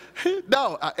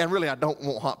 No, and really I don't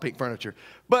want hot pink furniture.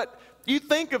 But you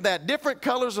think of that, different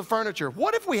colors of furniture.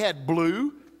 What if we had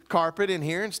blue carpet in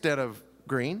here instead of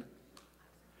green?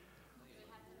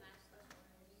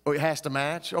 Oh, it has to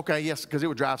match? Okay, yes, because it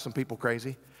would drive some people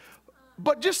crazy.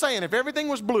 But just saying, if everything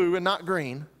was blue and not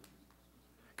green,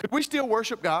 could we still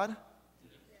worship God?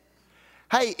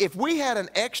 Hey, if we had an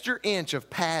extra inch of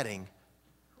padding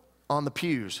on the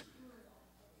pews,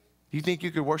 do you think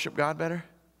you could worship God better?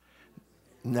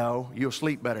 No, you'll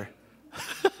sleep better.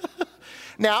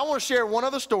 Now, I want to share one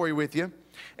other story with you,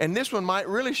 and this one might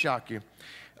really shock you.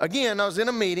 Again, I was in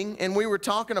a meeting, and we were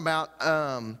talking about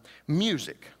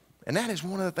music. And that is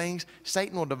one of the things,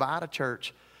 Satan will divide a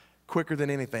church quicker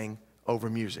than anything over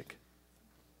music.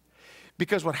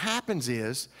 Because what happens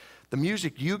is the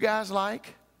music you guys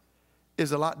like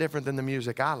is a lot different than the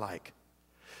music I like.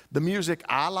 The music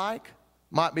I like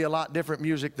might be a lot different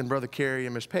music than Brother Kerry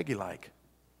and Miss Peggy like.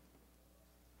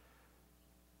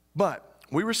 But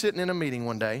we were sitting in a meeting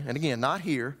one day, and again, not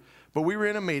here, but we were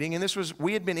in a meeting, and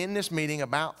we had been in this meeting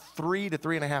about 3 to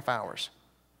 3.5 hours.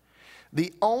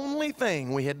 The only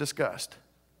thing we had discussed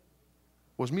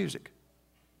was music.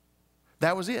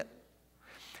 That was it.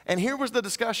 And here was the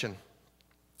discussion.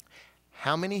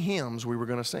 How many hymns we were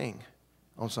going to sing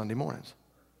on Sunday mornings.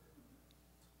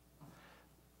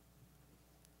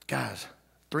 Guys,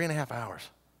 3.5 hours.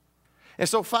 And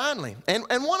so finally, and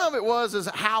one of it is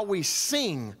how we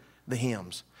sing the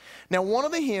hymns. Now, one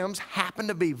of the hymns happened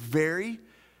to be very,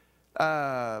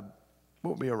 what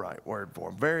would be a right word for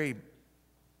it? Very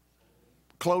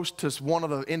close to one of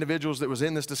the individuals that was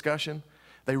in this discussion.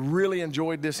 They really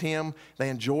enjoyed this hymn. They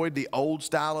enjoyed the old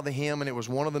style of the hymn, and it was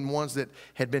one of the ones that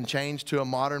had been changed to a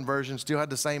modern version, still had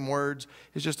the same words.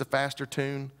 It's just a faster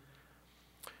tune.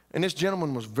 And this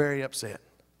gentleman was very upset.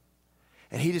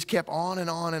 And he just kept on and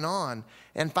on and on.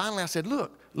 And finally I said,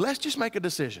 look, let's just make a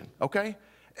decision, okay?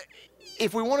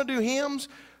 If we want to do hymns,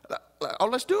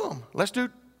 let's do them. Let's do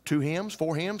 2 hymns,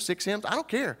 4 hymns, 6 hymns. I don't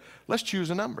care. Let's choose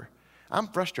a number. I'm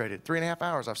frustrated. 3.5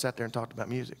 hours I've sat there and talked about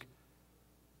music.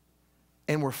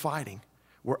 And we're fighting.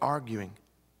 We're arguing.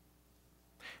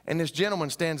 And this gentleman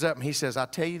stands up and he says, I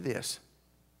tell you this,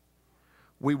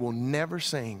 we will never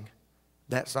sing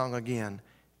that song again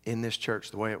in this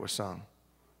church the way it was sung.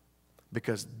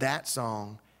 Because that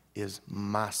song is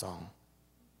my song.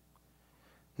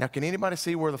 Now, can anybody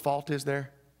see where the fault is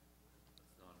there?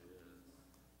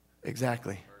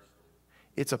 Exactly.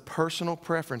 It's a personal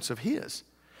preference of his.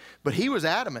 But he was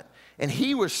adamant, and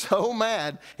he was so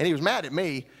mad, and he was mad at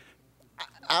me.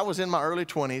 I was in my early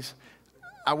 20s.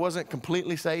 I wasn't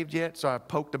completely saved yet, so I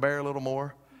poked the bear a little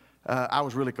more. I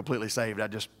was really completely saved. I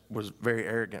just was very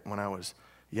arrogant when I was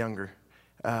younger.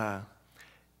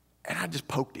 And I just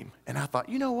poked him. And I thought,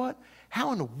 you know what?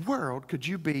 How in the world could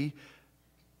you be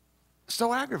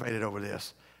so aggravated over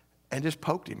this? And just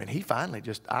poked him. And he finally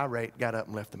just irate got up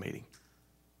and left the meeting.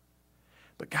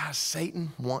 But guys,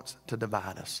 Satan wants to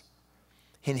divide us.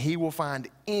 And he will find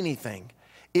anything.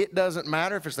 It doesn't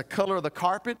matter if it's the color of the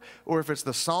carpet, or if it's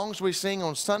the songs we sing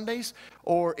on Sundays,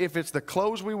 or if it's the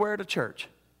clothes we wear to church.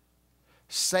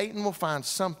 Satan will find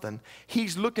something.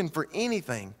 He's looking for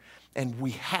anything. And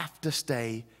we have to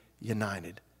stay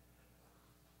united.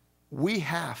 We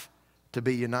have to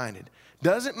be united.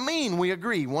 Doesn't mean we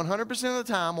agree 100% of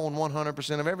the time on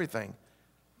 100% of everything.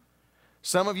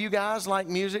 Some of you guys like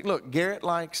music. Look, Garrett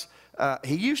likes,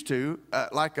 he used to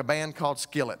like a band called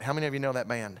Skillet. How many of you know that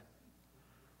band?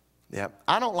 Yeah.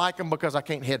 I don't like them because I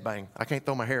can't headbang. I can't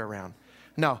throw my hair around.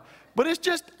 No. But it's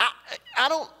just, I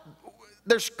don't,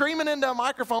 they're screaming into a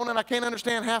microphone and I can't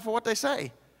understand half of what they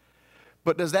say.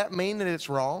 But does that mean that it's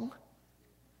wrong?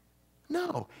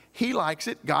 No. He likes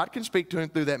it. God can speak to him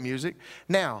through that music.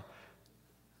 Now,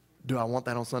 do I want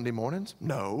that on Sunday mornings?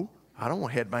 No. I don't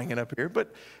want headbanging up here.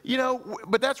 But, you know,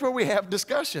 but that's where we have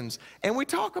discussions. And we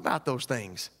talk about those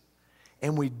things.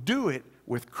 And we do it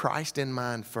with Christ in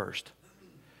mind first.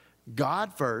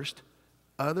 God first,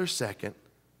 others second,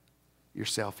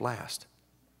 yourself last.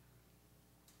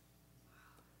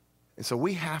 And so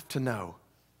we have to know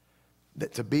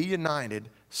that to be united,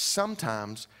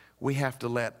 sometimes we have to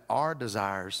let our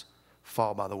desires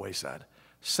fall by the wayside.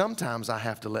 Sometimes I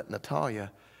have to let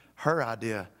Natalia, her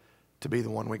idea, to be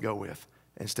the one we go with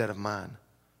instead of mine.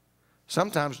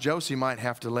 Sometimes Josie might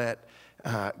have to let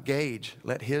Gage,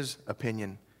 let his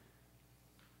opinion.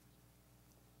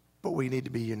 But we need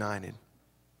to be united.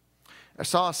 I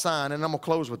saw a sign, and I'm going to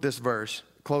close with this verse.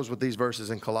 Close with these verses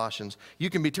in Colossians.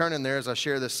 You can be turning there as I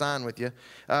share this sign with you.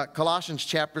 Colossians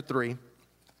chapter 3.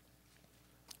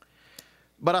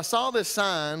 But I saw this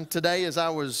sign today as I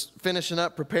was finishing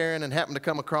up preparing and happened to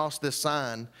come across this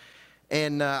sign.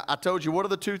 And I told you, what are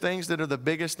the 2 things that are the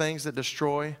biggest things that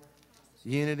destroy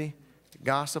unity?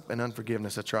 Gossip and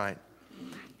unforgiveness. That's right.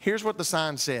 Here's what the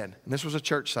sign said. And this was a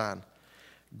church sign.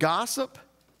 Gossip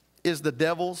is the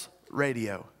devil's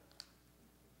radio.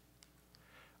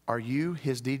 Are you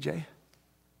his DJ?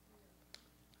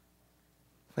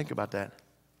 Think about that.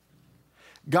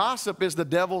 Gossip is the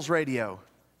devil's radio.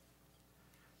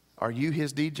 Are you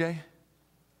his DJ?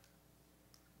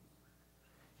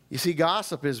 You see,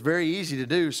 gossip is very easy to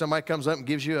do. Somebody comes up and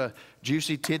gives you a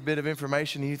juicy tidbit of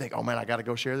information, and you think, oh man, I got to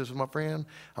go share this with my friend.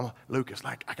 Lucas,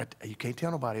 you can't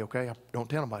tell nobody, okay? Don't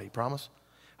tell nobody, you promise?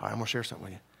 All right, I'm going to share something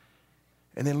with you.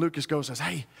 And then Lucas goes and says,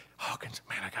 hey, Hawkins,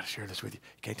 man, I got to share this with you.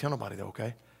 You can't tell nobody though,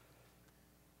 okay?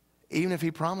 even if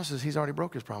he promises, he's already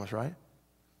broke his promise, right?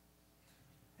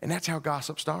 And that's how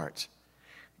gossip starts.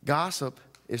 Gossip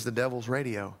is the devil's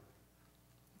radio.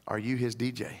 Are you his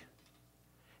DJ?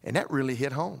 And that really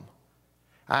hit home.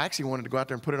 I actually wanted to go out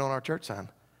there and put it on our church sign.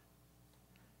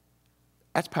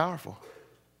 That's powerful.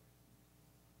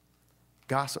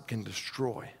 Gossip can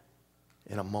destroy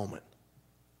in a moment.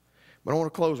 But I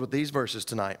want to close with these verses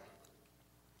tonight.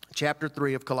 Chapter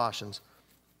 3 of Colossians.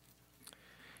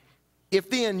 If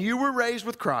then you were raised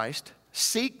with Christ,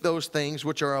 seek those things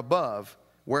which are above,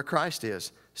 where Christ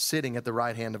is, sitting at the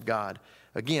right hand of God.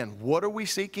 Again, what are we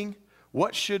seeking?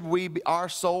 What should we be, our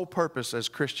sole purpose as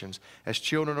Christians, as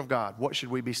children of God, what should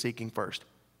we be seeking first?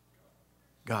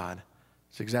 God.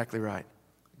 That's exactly right.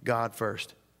 God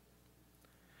first.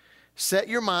 Set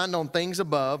your mind on things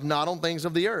above, not on things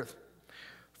of the earth.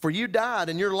 For you died,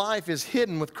 and your life is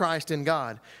hidden with Christ in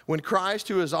God. When Christ,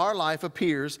 who is our life,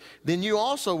 appears, then you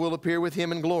also will appear with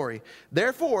him in glory.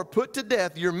 Therefore, put to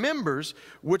death your members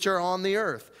which are on the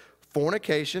earth: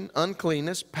 fornication,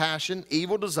 uncleanness, passion,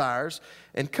 evil desires,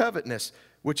 and covetousness,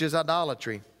 which is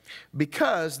idolatry.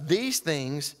 Because of these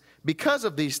things,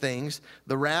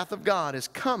 the wrath of God is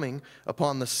coming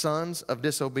upon the sons of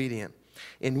disobedience,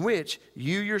 in which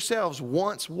you yourselves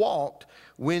once walked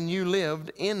when you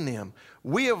lived in them.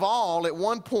 We have all, at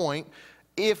one point,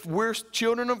 if we're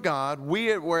children of God,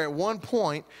 we were at one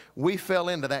point, we fell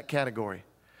into that category.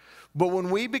 But when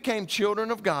we became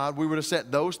children of God, we were to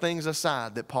set those things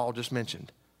aside that Paul just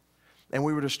mentioned. And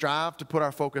we were to strive to put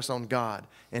our focus on God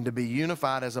and to be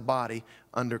unified as a body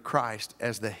under Christ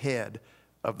as the head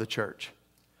of the church.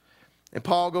 And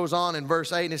Paul goes on in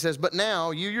verse 8 and he says, but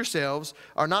now you yourselves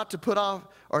are not to put off,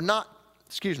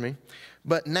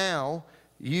 but now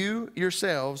you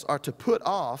yourselves are to put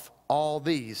off all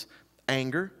these: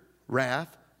 anger,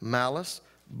 wrath, malice,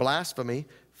 blasphemy,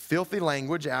 filthy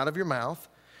language out of your mouth.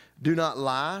 Do not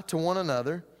lie to one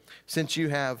another, since you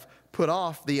have put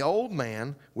off the old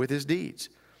man with his deeds,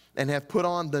 and have put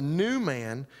on the new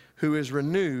man, who is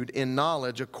renewed in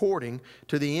knowledge according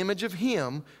to the image of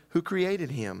him who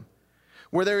created him.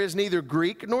 Where there is neither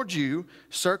Greek nor Jew,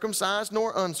 circumcised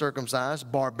nor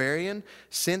uncircumcised, barbarian,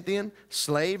 Scythian,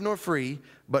 slave nor free,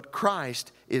 but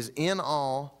Christ is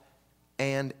all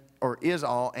and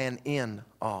in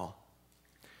all.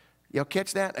 Y'all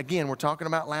catch that? Again, we're talking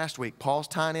about last week. Paul's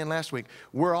tying in last week.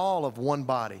 We're all of one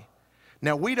body.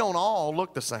 Now, we don't all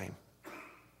look the same.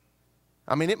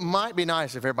 I mean, it might be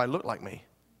nice if everybody looked like me.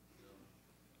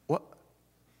 What?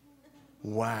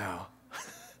 Wow.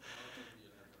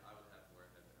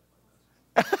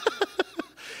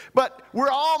 But we're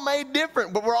all made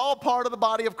different, but we're all part of the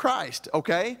body of Christ,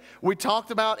 okay? We talked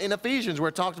about in Ephesians, where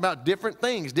it talked about different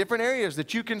things, different areas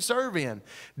that you can serve in,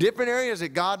 different areas that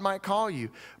God might call you.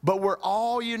 But we're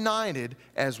all united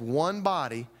as one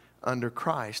body under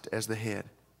Christ as the head.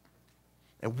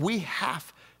 And we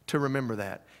have to remember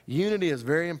that. Unity is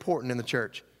very important in the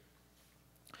church.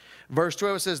 Verse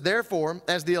 12 says, therefore,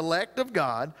 as the elect of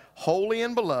God, holy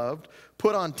and beloved,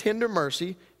 put on tender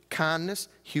mercy, kindness,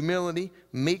 humility,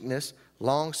 meekness,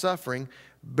 long-suffering,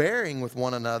 bearing with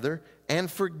one another,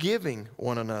 and forgiving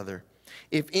one another.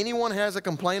 If anyone has a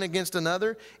complaint against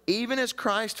another, even as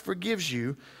Christ forgives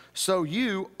you, so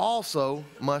you also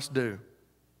must do.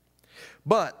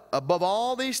 But above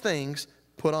all these things,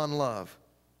 put on love,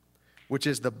 which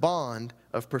is the bond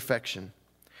of perfection.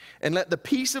 And let the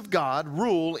peace of God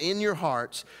rule in your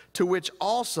hearts, to which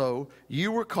also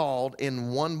you were called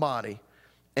in one body,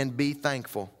 and be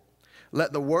thankful.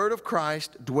 Let the word of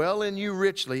Christ dwell in you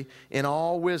richly in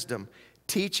all wisdom,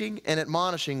 teaching and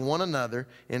admonishing one another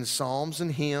in psalms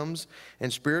and hymns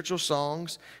and spiritual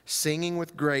songs, singing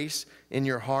with grace in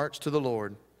your hearts to the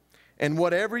Lord. And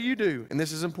whatever you do, and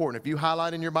this is important, if you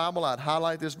highlight in your Bible, I'd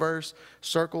highlight this verse,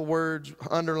 circle words,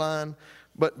 underline.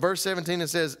 But verse 17, it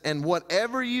says, and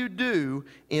whatever you do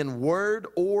in word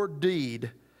or deed,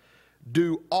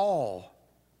 do all.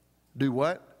 Do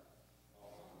what?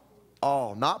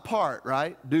 All, not part,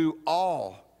 right? Do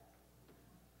all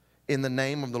in the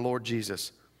name of the Lord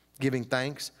Jesus, giving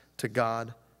thanks to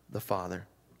God the Father.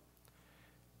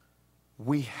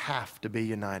 We have to be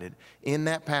united. In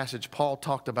that passage, Paul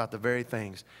talked about the very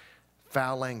things.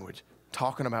 Foul language,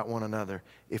 talking about one another.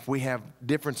 If we have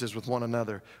differences with one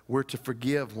another, we're to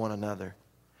forgive one another.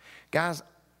 Guys,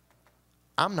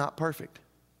 I'm not perfect.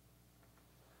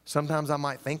 Sometimes I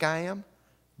might think I am,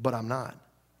 but I'm not.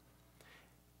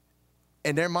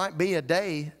 And there might be a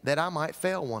day that I might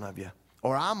fail one of you,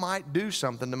 or I might do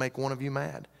something to make one of you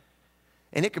mad.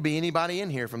 And it could be anybody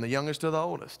in here, from the youngest to the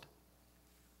oldest.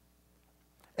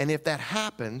 And if that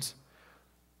happens,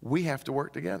 we have to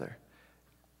work together.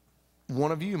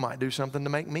 one of you might do something to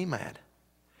make me mad.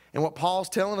 And what Paul's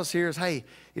telling us here is, hey,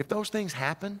 if those things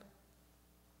happen,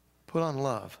 put on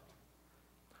love.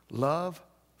 Love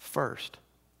first.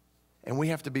 And we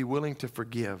have to be willing to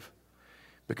forgive.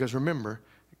 Because remember,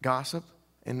 gossip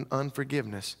and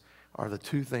unforgiveness are the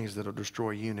two things that will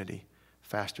destroy unity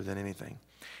faster than anything.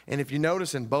 And if you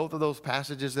notice in both of those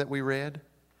passages that we read,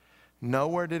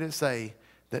 nowhere did it say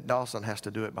that Dawson has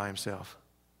to do it by himself.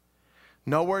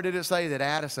 Nowhere did it say that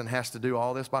Addison has to do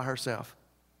all this by herself.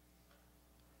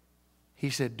 He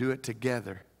said, do it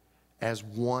together as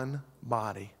one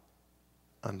body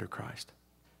under Christ.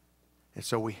 And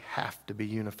so we have to be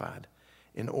unified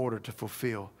in order to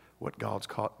fulfill what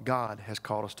God has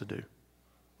called us to do.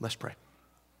 Let's pray.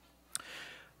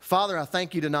 Father, I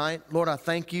thank you tonight. Lord, I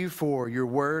thank you for your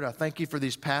word. I thank you for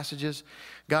these passages.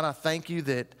 God, I thank you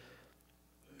that,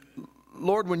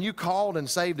 Lord, when you called and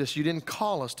saved us, you didn't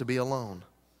call us to be alone.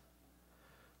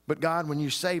 But God, when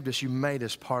you saved us, you made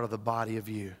us part of the body of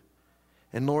you.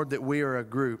 And Lord, that we are a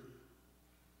group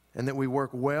and that we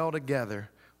work well together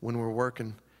when we're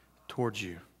working towards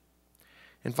you.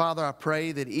 And Father, I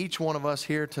pray that each one of us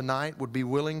here tonight would be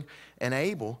willing and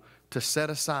able to set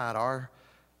aside our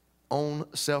own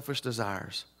selfish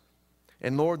desires.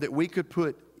 And Lord, that we could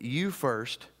put you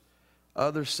first,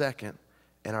 others second,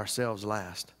 and ourselves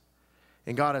last.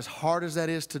 And God, as hard as that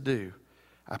is to do,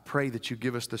 I pray that you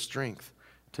give us the strength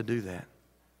to do that.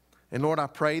 And Lord, I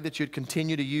pray that you'd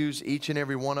continue to use each and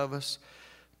every one of us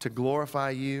to glorify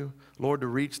you, Lord, to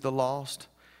reach the lost.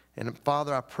 And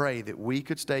Father, I pray that we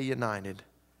could stay united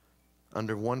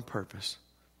under one purpose,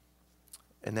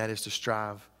 and that is to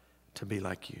strive to be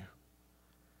like you.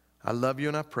 I love you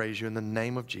and I praise you in the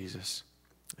name of Jesus.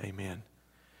 Amen.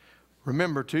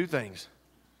 Remember two things.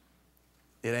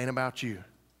 It ain't about you.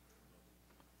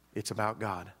 It's about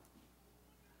God.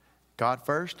 God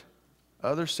first,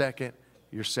 others second,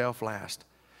 yourself last.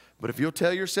 But if you'll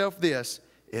tell yourself this,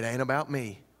 it ain't about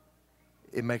me,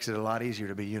 it makes it a lot easier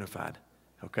to be unified.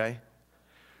 Okay?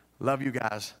 Love you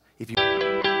guys. If you